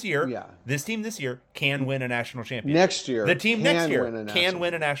team this year can win a national championship. Next year, the team next year can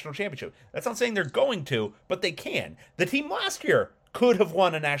win a national championship. That's not saying they're going to, but they can. The team last year could have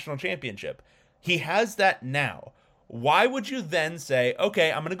won a national championship. He has that now. Why would you then say,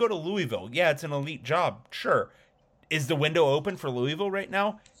 okay, I'm going to go to Louisville? Yeah, it's an elite job. Sure. Is the window open for Louisville right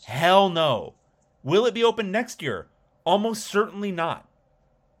now? Hell no. Will it be open next year? Almost certainly not.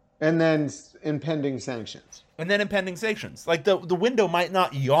 And then impending sanctions. And then impending sanctions. Like the window might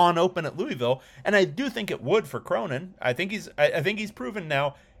not yawn open at Louisville, and I do think it would for Cronin. I think he's proven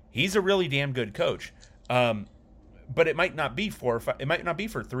now he's a really damn good coach. But it might not be for 3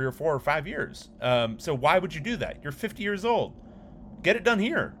 or 4 or 5 years. So why would you do that? You're 50 years old. Get it done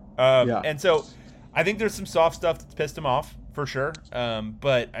here. And so I think there's some soft stuff that's pissed him off for sure.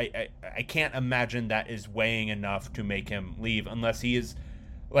 But I can't imagine that is weighing enough to make him leave unless he is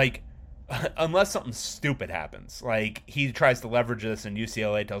like, unless something stupid happens. Like he tries to leverage this and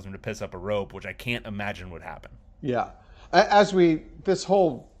UCLA tells him to piss up a rope, which I can't imagine would happen. Yeah. This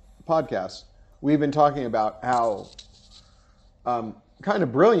whole podcast, we've been talking about how kind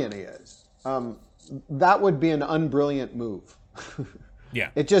of brilliant he is. That would be an unbrilliant move.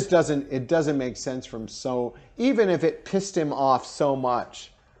 Yeah. It just doesn't make sense even if it pissed him off so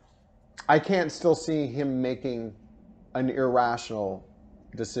much, I can't still see him making an irrational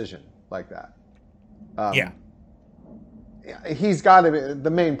decision like that. He's got to be the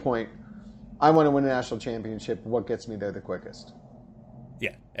main point. I want to win a national championship. What gets me there the quickest?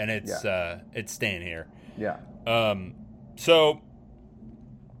 Yeah. And it's staying here. Yeah. So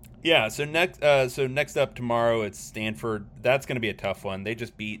next up tomorrow it's Stanford. That's going to be a tough one. They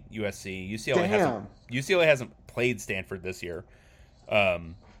just beat USC. UCLA hasn't played Stanford this year.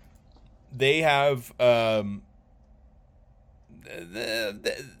 They have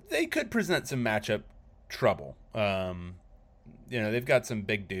they could present some matchup trouble. They've got some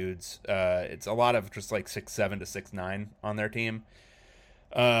big dudes. It's a lot of just like 6'7" to 6'9" on their team.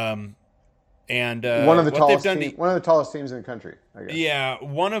 And one of the tallest teams in the country, I guess. Yeah,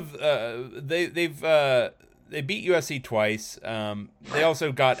 they beat USC twice. They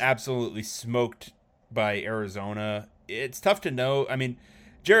also got absolutely smoked by Arizona. It's tough to know. I mean,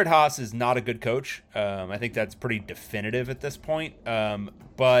 Jared Haas is not a good coach. I think that's pretty definitive at this point.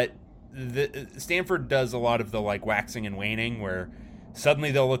 But Stanford does a lot of the like waxing and waning, where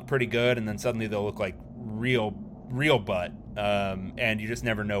suddenly they'll look pretty good, and then suddenly they'll look like real butt. And you just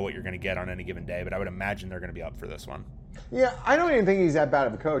never know what you're going to get on any given day. But I would imagine they're going to be up for this one. Yeah, I don't even think he's that bad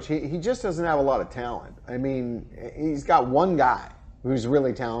of a coach. He just doesn't have a lot of talent. I mean, he's got one guy who's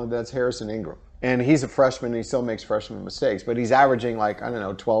really talented. That's Harrison Ingram. And he's a freshman, and he still makes freshman mistakes. But he's averaging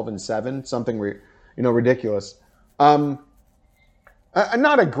 12-7, something ridiculous. Not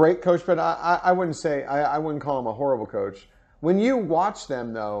a great coach, but I wouldn't say I wouldn't call him a horrible coach. When you watch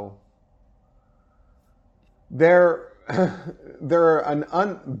them, though, they're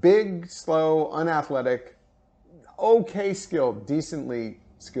big, slow, unathletic, okay skilled, decently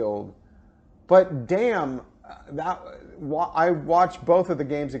skilled, but damn, I watched both of the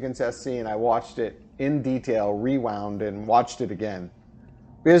games against SC, and I watched it in detail, rewound, and watched it again.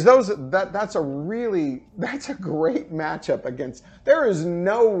 Because that's a great matchup against. There is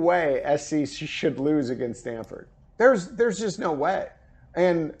no way SC should lose against Stanford. There's just no way,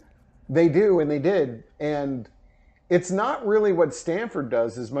 and they do, and they did, and it's not really what Stanford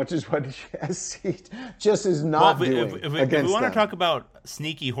does as much as what SC just is not doing. If we want to talk about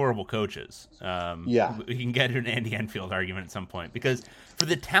sneaky, horrible coaches, we can get into an Andy Enfield argument at some point, because for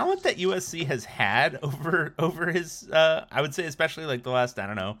the talent that USC has had over his, I would say especially like the last,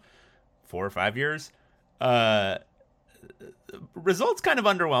 4 or 5 years, results kind of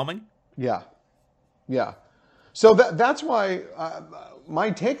underwhelming. Yeah. So that's why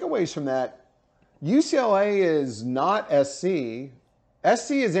my takeaways from that. UCLA is not SC.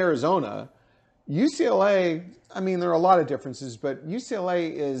 SC is Arizona. UCLA, there are a lot of differences, but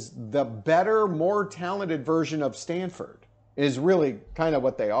UCLA is the better, more talented version of Stanford, is really kind of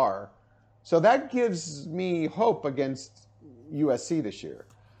what they are. So that gives me hope against USC this year.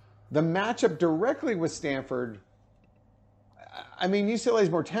 The matchup directly with Stanford, UCLA is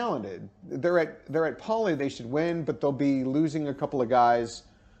more talented. They're at Poly, they should win, but they'll be losing a couple of guys.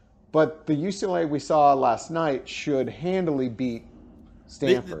 But the UCLA we saw last night should handily beat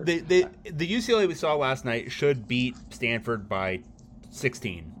Stanford. The UCLA we saw last night should beat Stanford by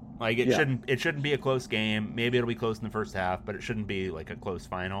 16. Like it shouldn't be a close game. Maybe it'll be close in the first half, but it shouldn't be like a close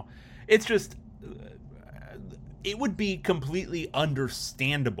final. It's just it would be completely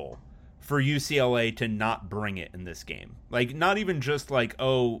understandable for UCLA to not bring it in this game. Like not even just like,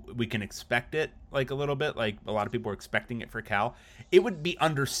 oh, we can expect it like a little bit, like a lot of people are expecting it for Cal. It would be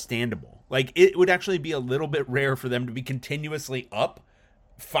understandable. Like it would actually be a little bit rare for them to be continuously up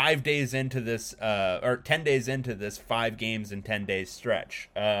 5 days into this or 10 days into this 5 games in 10 days stretch.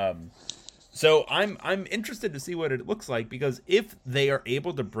 So I'm interested to see what it looks like, because if they are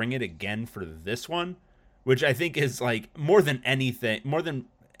able to bring it again for this one, which I think is like more than anything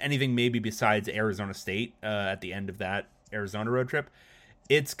maybe besides Arizona State at the end of that Arizona road trip,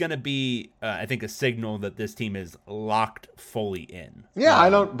 it's going to be, I think, a signal that this team is locked fully in. Yeah, I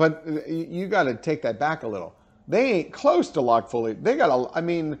don't. But you got to take that back a little. They ain't close to locked fully. They got a. I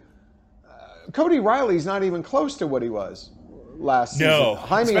mean, Cody Riley's not even close to what he was last season. No,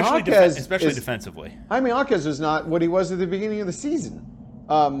 Jaime especially defensively. Jaime Jaquez is not what he was at the beginning of the season.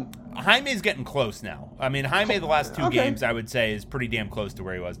 Jaime's getting close now. I mean, Jaime the last two games, I would say, is pretty damn close to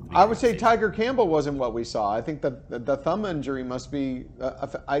where he was at the beginning. I would say Tiger Campbell wasn't what we saw. I think the thumb injury must be.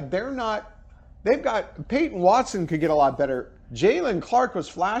 They're not. They've got Peyton Watson could get a lot better. Jalen Clark was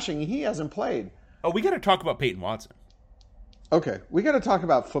flashing. He hasn't played. Oh, we got to talk about Peyton Watson. Okay, we got to talk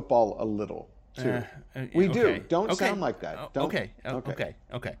about football a little too. We do. Don't sound like that. Don't,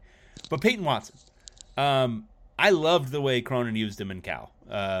 okay. But Peyton Watson, I loved the way Cronin used him in Cal.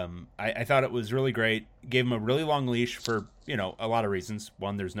 I thought it was really great. Gave him a really long leash for a lot of reasons.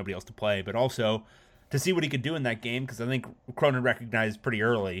 One, there's nobody else to play, but also to see what he could do in that game, because I think Cronin recognized pretty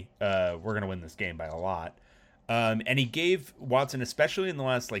early we're going to win this game by a lot. And he gave Watson, especially in the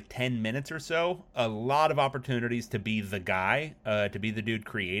last 10 minutes or so, a lot of opportunities to be the guy, to be the dude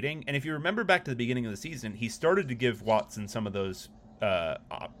creating. And if you remember back to the beginning of the season, he started to give Watson some of those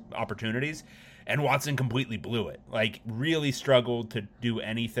opportunities, and Watson completely blew it. Really struggled to do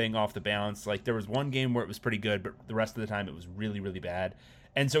anything off the bounce. There was one game where it was pretty good, but the rest of the time it was really, really bad.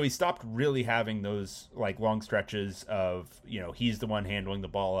 And so he stopped really having those long stretches of, he's the one handling the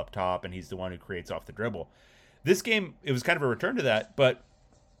ball up top and he's the one who creates off the dribble. This game, it was kind of a return to that, but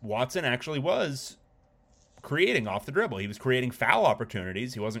Watson actually was creating off the dribble. He was creating foul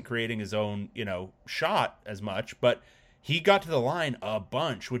opportunities. He wasn't creating his own, shot as much, but he got to the line a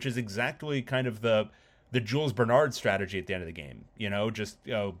bunch, which is exactly kind of the Jules Bernard strategy at the end of the game. Just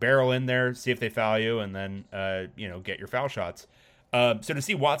barrel in there, see if they foul you, and then, get your foul shots. So to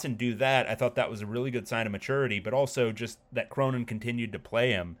see Watson do that, I thought that was a really good sign of maturity, but also just that Cronin continued to play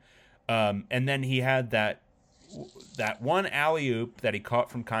him. And then he had that one alley-oop that he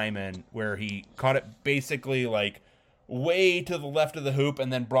caught from Kaiman, where he caught it basically way to the left of the hoop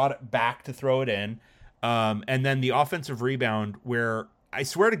and then brought it back to throw it in. And then the offensive rebound where I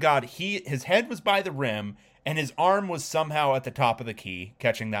swear to God, his head was by the rim and his arm was somehow at the top of the key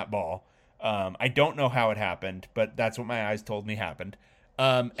catching that ball. I don't know how it happened, but that's what my eyes told me happened.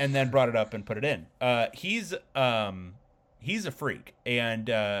 And then brought it up and put it in. He's a freak, and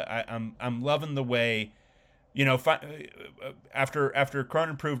I'm loving the way. After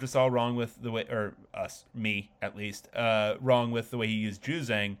Cronin proved us all wrong with the way, or me at least, wrong with the way he used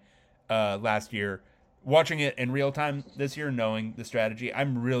Juzang last year, watching it in real time this year, knowing the strategy,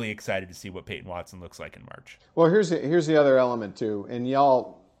 I'm really excited to see what Peyton Watson looks like in March. Well, here's the other element too, and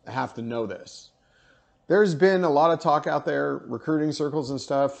y'all have to know this. There's been a lot of talk out there, recruiting circles and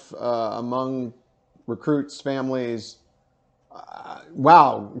stuff, among recruits, families.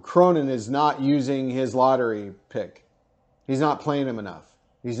 Wow, Cronin is not using his lottery pick. He's not playing him enough.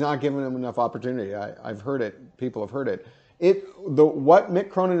 He's not giving him enough opportunity. I've heard it. People have heard it. What Mick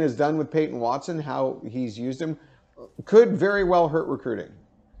Cronin has done with Peyton Watson, how he's used him, could very well hurt recruiting.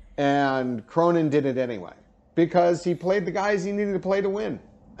 And Cronin did it anyway because he played the guys he needed to play to win.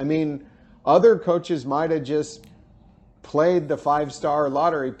 I mean, other coaches might have just played the 5-star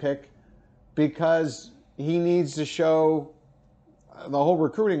lottery pick because he needs to show the whole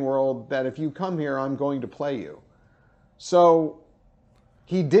recruiting world that if you come here, I'm going to play you. So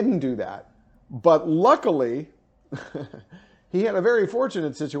he didn't do that. But luckily, he had a very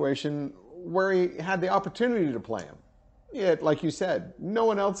fortunate situation where he had the opportunity to play him. Yet, like you said, no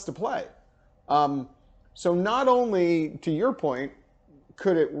one else to play. So not only, to your point,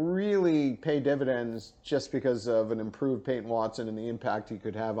 could it really pay dividends just because of an improved Peyton Watson and the impact he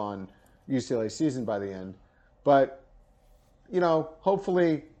could have on UCLA's season by the end, but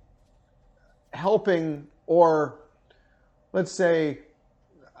hopefully helping, or let's say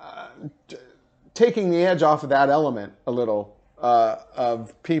taking the edge off of that element a little,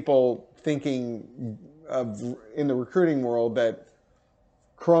 of people thinking of in the recruiting world that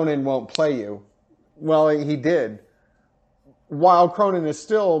Cronin won't play you. Well, he did, while Cronin is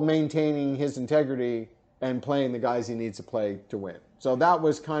still maintaining his integrity and playing the guys he needs to play to win. So that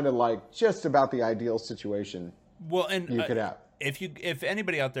was kind of just about the ideal situation. Well, and you could have. If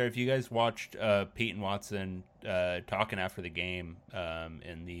anybody out there, if you guys watched Peyton Watson talking after the game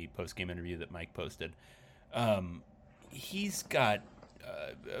in the post-game interview that Mike posted, he's got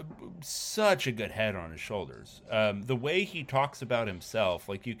such a good head on his shoulders. The way he talks about himself,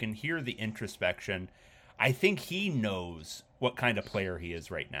 you can hear the introspection. I think he knows what kind of player he is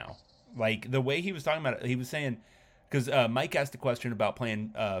right now. The way he was talking about it, he was saying, because Mike asked a question about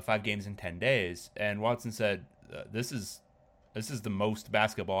playing 5 games in 10 days, and Watson said, this is This is the most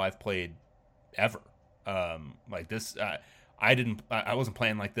basketball I've played ever. Like this, I wasn't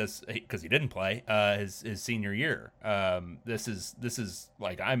playing like this because he didn't play his senior year. This is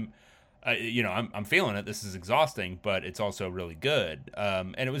like I'm feeling it. This is exhausting, but it's also really good.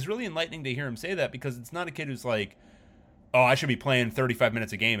 And it was really enlightening to hear him say that, because it's not a kid who's like, oh, I should be playing 35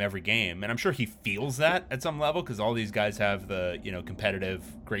 minutes a game every game. And I'm sure he feels that at some level, because all these guys have the, competitive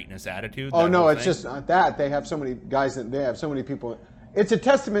greatness attitude. Oh, no, it's just not that. They have so many guys, that they have so many people. It's a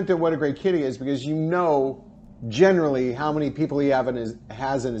testament to what a great kid he is, because generally how many people he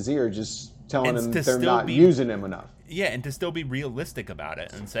has in his ear just telling him they're not using him enough. Yeah, and to still be realistic about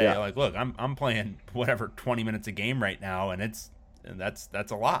it and say, like, look, I'm playing whatever 20 minutes a game right now, and that's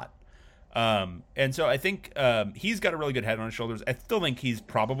a lot. And so I think he's got a really good head on his shoulders. I still think he's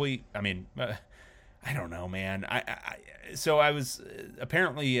probably, I don't know, man. So I was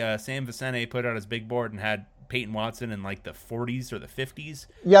apparently Sam Vicente put out his big board and had Peyton Watson in like the 40s or the 50s.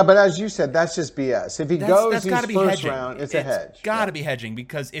 Yeah, but as you said, that's just BS. If he goes, he's first hedging. Round. It's a hedge. It's got to be hedging,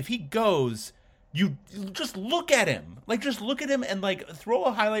 because if he goes, you just look at him. Like, just look at him and like throw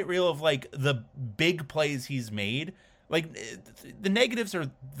a highlight reel of like the big plays he's made. Like, the negatives are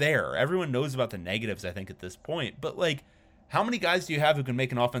there. Everyone knows about the negatives, I think, at this point. But like, how many guys do you have who can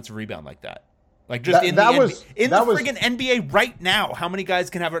make an offensive rebound like that? Like, just in the friggin' NBA right now, how many guys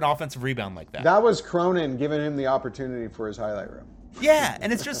can have an offensive rebound like that? That was Cronin giving him the opportunity for his highlight reel. Yeah,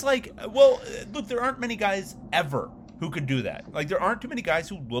 and it's just like, well, look, there aren't many guys ever who could do that. Like, there aren't too many guys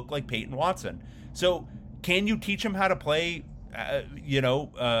who look like Peyton Watson. So, can you teach him how to play?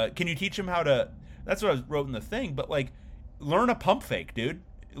 Can you teach him how to? That's what I wrote in the thing. But like, learn a pump fake, dude.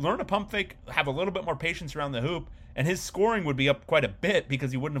 Learn a pump fake. Have a little bit more patience around the hoop, and his scoring would be up quite a bit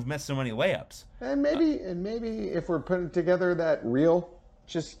because he wouldn't have missed so many layups. And maybe if we're putting together that reel,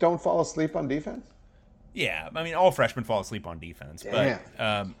 just don't fall asleep on defense. Yeah, I mean, all freshmen fall asleep on defense, but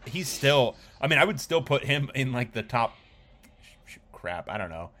he's still. I mean, I would still put him in like the top. Crap, I don't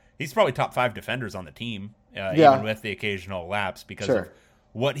know. He's probably top 5 defenders on the team, even with the occasional lapse, because of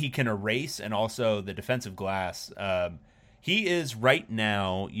what he can erase and also the defensive glass. He is right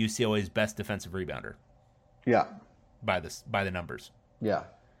now UCLA's best defensive rebounder. Yeah, by the numbers. Yeah.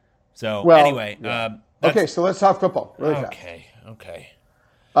 So anyway, okay. So let's talk football. Really fast. Okay.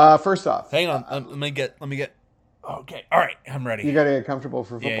 First off, hang on. Let me get. Okay. All right. I'm ready. You got to get comfortable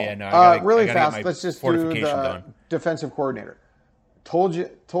for football. Yeah. No. Really fast. Let's just do the defensive coordinator.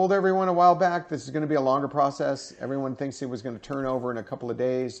 Told everyone a while back this is going to be a longer process. Everyone thinks it was going to turn over in a couple of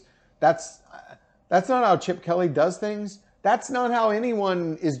days. That's not how Chip Kelly does things. That's not how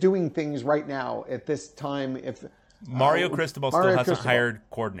anyone is doing things right now at this time. If Mario Cristobal still hasn't hired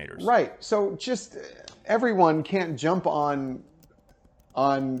coordinators, right? So just everyone can't jump on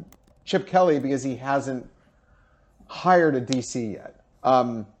Chip Kelly because he hasn't hired a DC yet.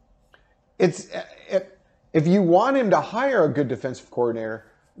 If you want him to hire a good defensive coordinator,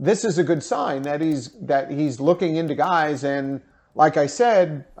 this is a good sign that he's looking into guys. And like I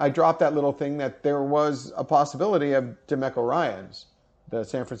said, I dropped that little thing that there was a possibility of DeMeco Ryans, the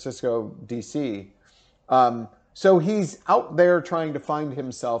San Francisco DC. So he's out there trying to find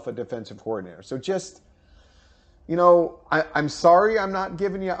himself a defensive coordinator. So just, I'm sorry I'm not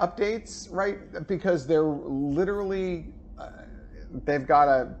giving you updates, right? Because they're literally, they've got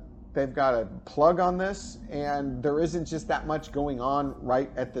a plug on this, and there isn't just that much going on right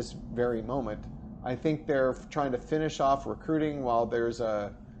at this very moment. I think they're trying to finish off recruiting while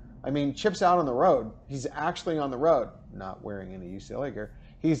Chip's out on the road. He's actually on the road, not wearing any UCLA gear.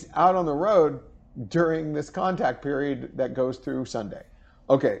 He's out on the road during this contact period that goes through Sunday.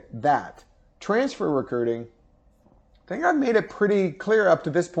 Okay, that. Transfer recruiting, I think I've made it pretty clear up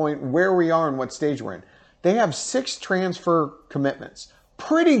to this point where we are and what stage we're in. They have 6 transfer commitments.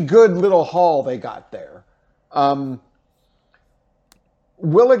 Pretty good little haul they got there.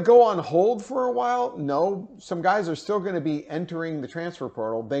 Will it go on hold for a while? No. Some guys are still going to be entering the transfer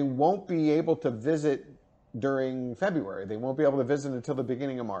portal. They won't be able to visit during February. They won't be able to visit until the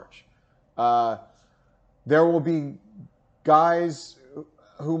beginning of March. There will be guys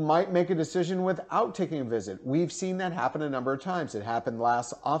who might make a decision without taking a visit. We've seen that happen a number of times. It happened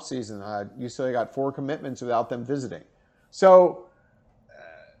last offseason. UCLA got 4 commitments without them visiting. So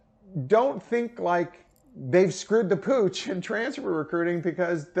don't think like they've screwed the pooch in transfer recruiting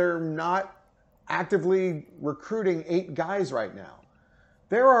because they're not actively recruiting 8 guys right now.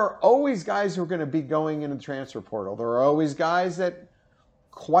 There are always guys who are going to be going into the transfer portal. There are always guys that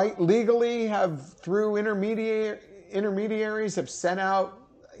quite legally have, through intermediaries, have sent out,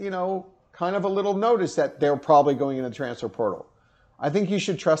 kind of a little notice that they're probably going into the transfer portal. I think you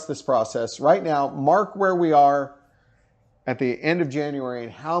should trust this process. Right now, mark where we are. at the end of January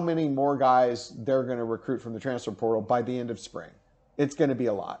and how many more guys they're going to recruit from the transfer portal by the end of spring. It's going to be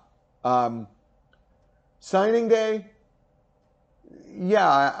a lot. Signing day,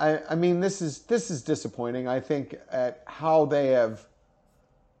 yeah, I mean, this is disappointing. I think at how they have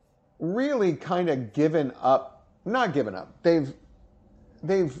really kind of not given up. They've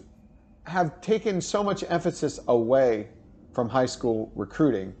have taken so much emphasis away from high school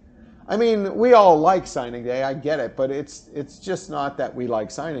recruiting. I mean, we all like signing day. I get it, but it's just not that we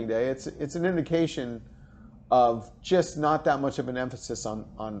like signing day. It's an indication of just not that much of an emphasis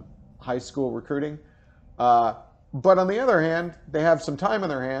on high school recruiting. But on the other hand, they have some time on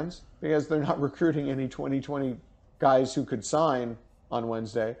their hands because they're not recruiting any 2020 guys who could sign on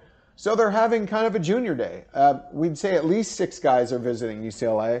Wednesday. So they're having kind of a junior day. We'd say at least 6 guys are visiting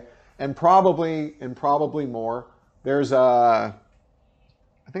UCLA, and probably more. I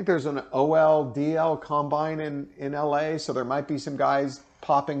think there's an OL-DL combine in LA, so there might be some guys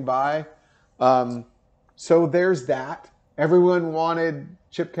popping by. So there's that. Everyone wanted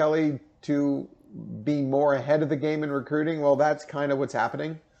Chip Kelly to be more ahead of the game in recruiting. Well, that's kind of what's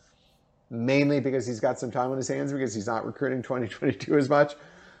happening, mainly because he's got some time on his hands because he's not recruiting 2022 as much.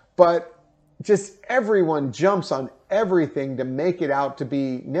 But just everyone jumps on everything to make it out to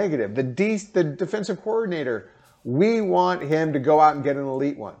be negative. The defensive coordinator, we want him to go out and get an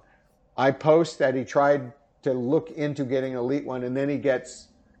elite one. I post that he tried to look into getting an elite one, and then he gets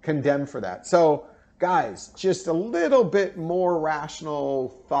condemned for that. So, guys, just a little bit more rational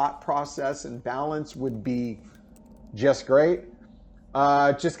thought process and balance would be just great.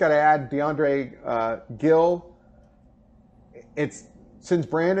 Just got to add DeAndre Gill. Since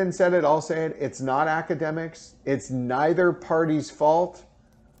Brandon said it, I'll say it. It's not academics. It's neither party's fault.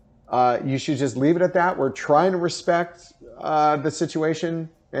 You should just leave it at that. We're trying to respect the situation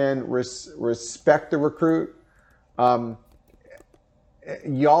and respect the recruit. Y'all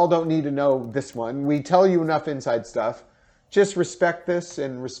don't need to know this one. We tell you enough inside stuff. Just respect this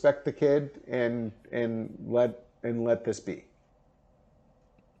and respect the kid and let this be.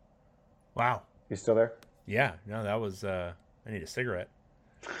 Wow. You still there? Yeah. No, that was. I need a cigarette.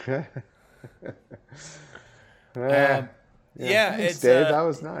 Yeah, it's Dave. That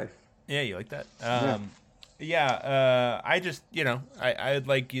was nice. Yeah, you like that? I just, I'd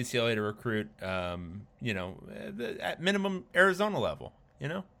like UCLA to recruit, at minimum Arizona level,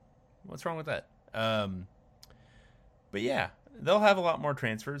 What's wrong with that? But yeah, they'll have a lot more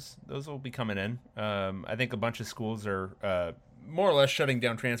transfers. Those will be coming in. I think a bunch of schools are more or less shutting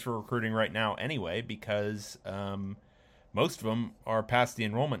down transfer recruiting right now anyway because most of them are past the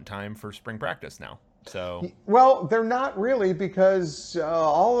enrollment time for spring practice now. So, well, they're not really because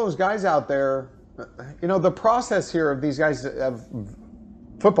all those guys out there, the process here of these guys, of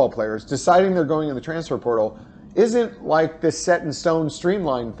football players deciding they're going in the transfer portal isn't like this set in stone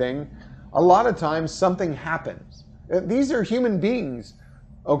streamlined thing. A lot of times something happens. These are human beings.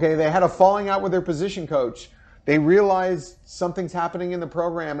 Okay, they had a falling out with their position coach. They realized something's happening in the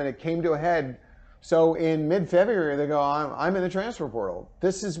program and it came to a head. So in mid-February, they go, I'm in the transfer portal.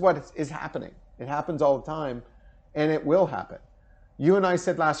 This is what is happening. It happens all the time, and it will happen. You and I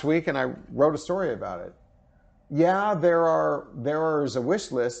said last week, and I wrote a story about it. Yeah, there is a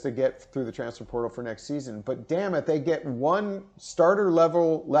wish list to get through the transfer portal for next season, but damn it, they get one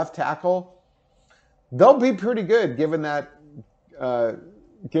starter-level left tackle. They'll be pretty good given that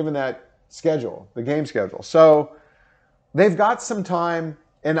schedule, the game schedule. So they've got some time.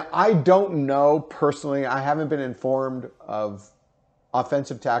 And I don't know personally, I haven't been informed of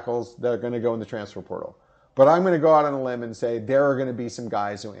offensive tackles that are going to go in the transfer portal. But I'm going to go out on a limb and say there are going to be some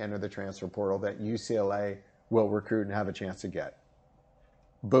guys who enter the transfer portal that UCLA will recruit and have a chance to get.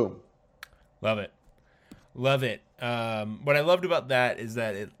 Boom. Love it. What I loved about that is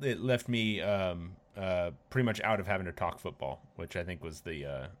that it left me pretty much out of having to talk football, which I think was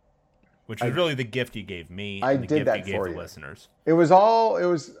which was really the gift you gave me. I and the did gift that you gave for the you. Listeners. It was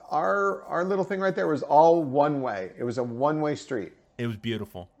our little thing right there was all one way. It was a one-way street. It was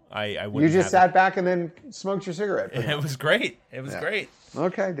beautiful. I wouldn't. You just sat back and then smoked your cigarette. It was great. It was great.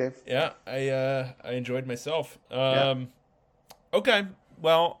 Okay, Dave. Yeah, I enjoyed myself. Okay,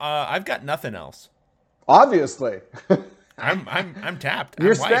 well, I've got nothing else. Obviously. I'm tapped.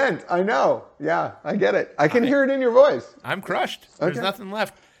 You're spent. I know. Yeah, I get it. I can hear it in your voice. I'm crushed. There's nothing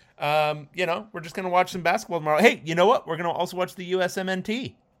left. We're just gonna watch some basketball tomorrow. Hey, you know what? We're gonna also watch the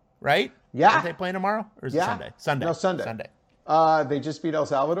USMNT, right? Yeah. Are they playing tomorrow or is it Sunday? Sunday. No, Sunday. Sunday. They just beat El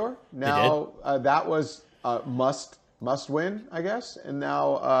Salvador. Now that was must win, I guess. And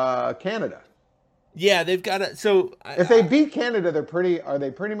now Canada. Yeah, they've got it. So if they beat Canada, are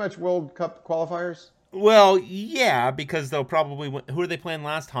they pretty much World Cup qualifiers? Well, yeah, because they'll probably win. Who are they playing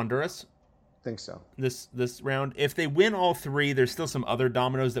last? Honduras. Think so. This round. If they win all three, there's still some other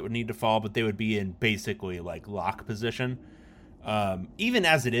dominoes that would need to fall, but they would be in basically like lock position. Even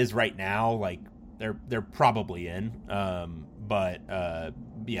as it is right now, like they're probably in. But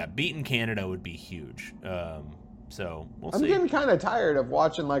yeah, beating Canada would be huge. So we'll see. I'm getting kind of tired of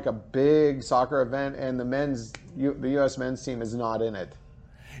watching like a big soccer event and the U.S. men's team is not in it.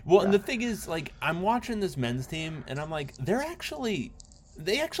 Well, and the thing is, like, I'm watching this men's team, and I'm like, they actually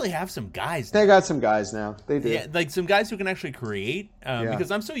have some guys. They got some guys now. They do. Yeah, like some guys who can actually create. Because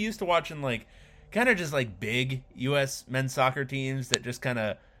I'm so used to watching like kind of just like big U.S. men's soccer teams that just kind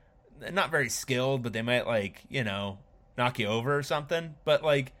of not very skilled, but they might like knock you over or something. But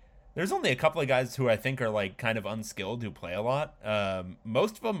like, there's only a couple of guys who I think are like kind of unskilled who play a lot.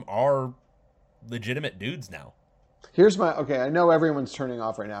 Most of them are legitimate dudes now. I know everyone's turning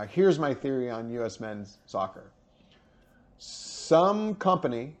off right now. Here's my theory on U.S. men's soccer. Some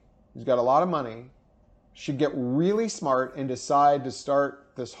company who's got a lot of money should get really smart and decide to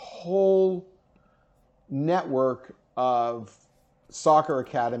start this whole network of soccer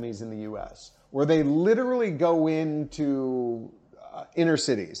academies in the U.S. where they literally go into inner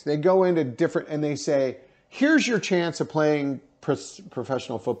cities. They go into different, and they say, here's your chance of playing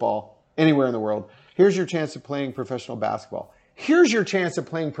professional football anywhere in the world. Here's your chance of playing professional basketball. Here's your chance of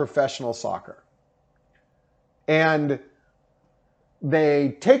playing professional soccer. And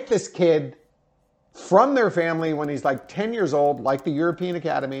they take this kid from their family when he's like 10 years old, like the European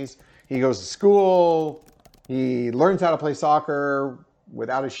academies. He goes to school. He learns how to play soccer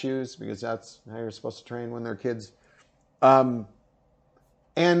without his shoes because that's how you're supposed to train when they're kids.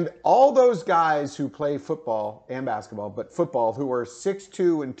 And all those guys who play football and basketball, but football, who are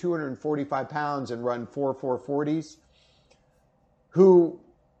 6'2" and 245 pounds and run 4.40s, who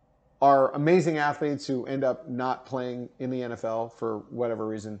are amazing athletes who end up not playing in the NFL for whatever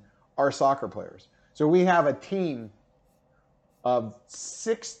reason, are soccer players. So we have a team of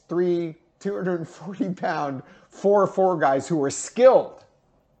 6'3", 240-pound 4'4" guys who are skilled.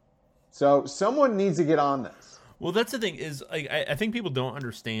 So someone needs to get on this. Well, that's the thing is, I think people don't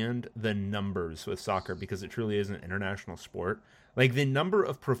understand the numbers with soccer because it truly is an international sport. Like, the number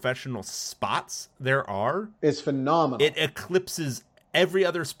of professional spots there are is phenomenal. It eclipses every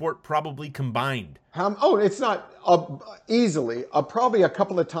other sport probably combined. It's not easily, probably a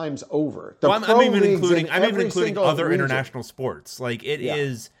couple of times over. I'm even including other international sports. Like, it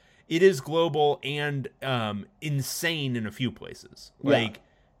is global and insane in a few places. Like,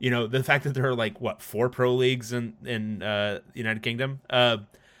 the fact that there are like 4 pro leagues in United Kingdom. You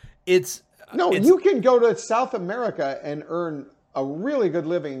can go to South America and earn a really good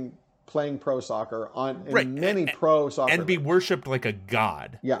living playing pro soccer in many pro soccer and be worshipped like a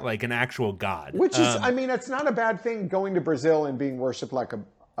god, yeah, like an actual god. Which is, it's not a bad thing going to Brazil and being worshipped like a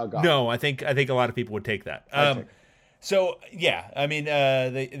god. No, I think a lot of people would take that. So, yeah,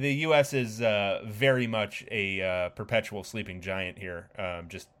 the U.S. is very much a perpetual sleeping giant here,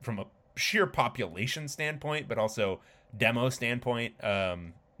 just from a sheer population standpoint, but also demo standpoint.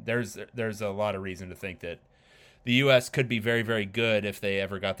 There's a lot of reason to think that the U.S. could be very, very good if they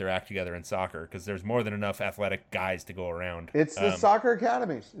ever got their act together in soccer, because there's more than enough athletic guys to go around. It's the soccer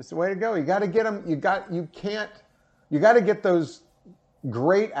academies. It's the way to go. You got to get them. You got to get those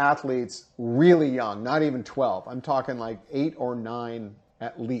great athletes really young, not even 12. I'm talking like 8 or 9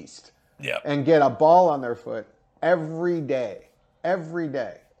 at least. Yeah. And get a ball on their foot every day. Every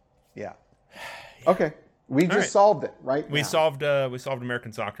day. Yeah. Okay. We just solved it, right? We solved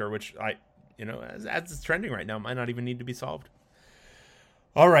American soccer, which as it's trending right now, might not even need to be solved.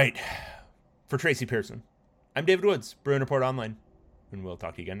 All right. For Tracy Pearson, I'm David Woods, Bruin Report Online, and we'll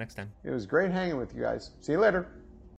talk to you again next time. It was great hanging with you guys. See you later.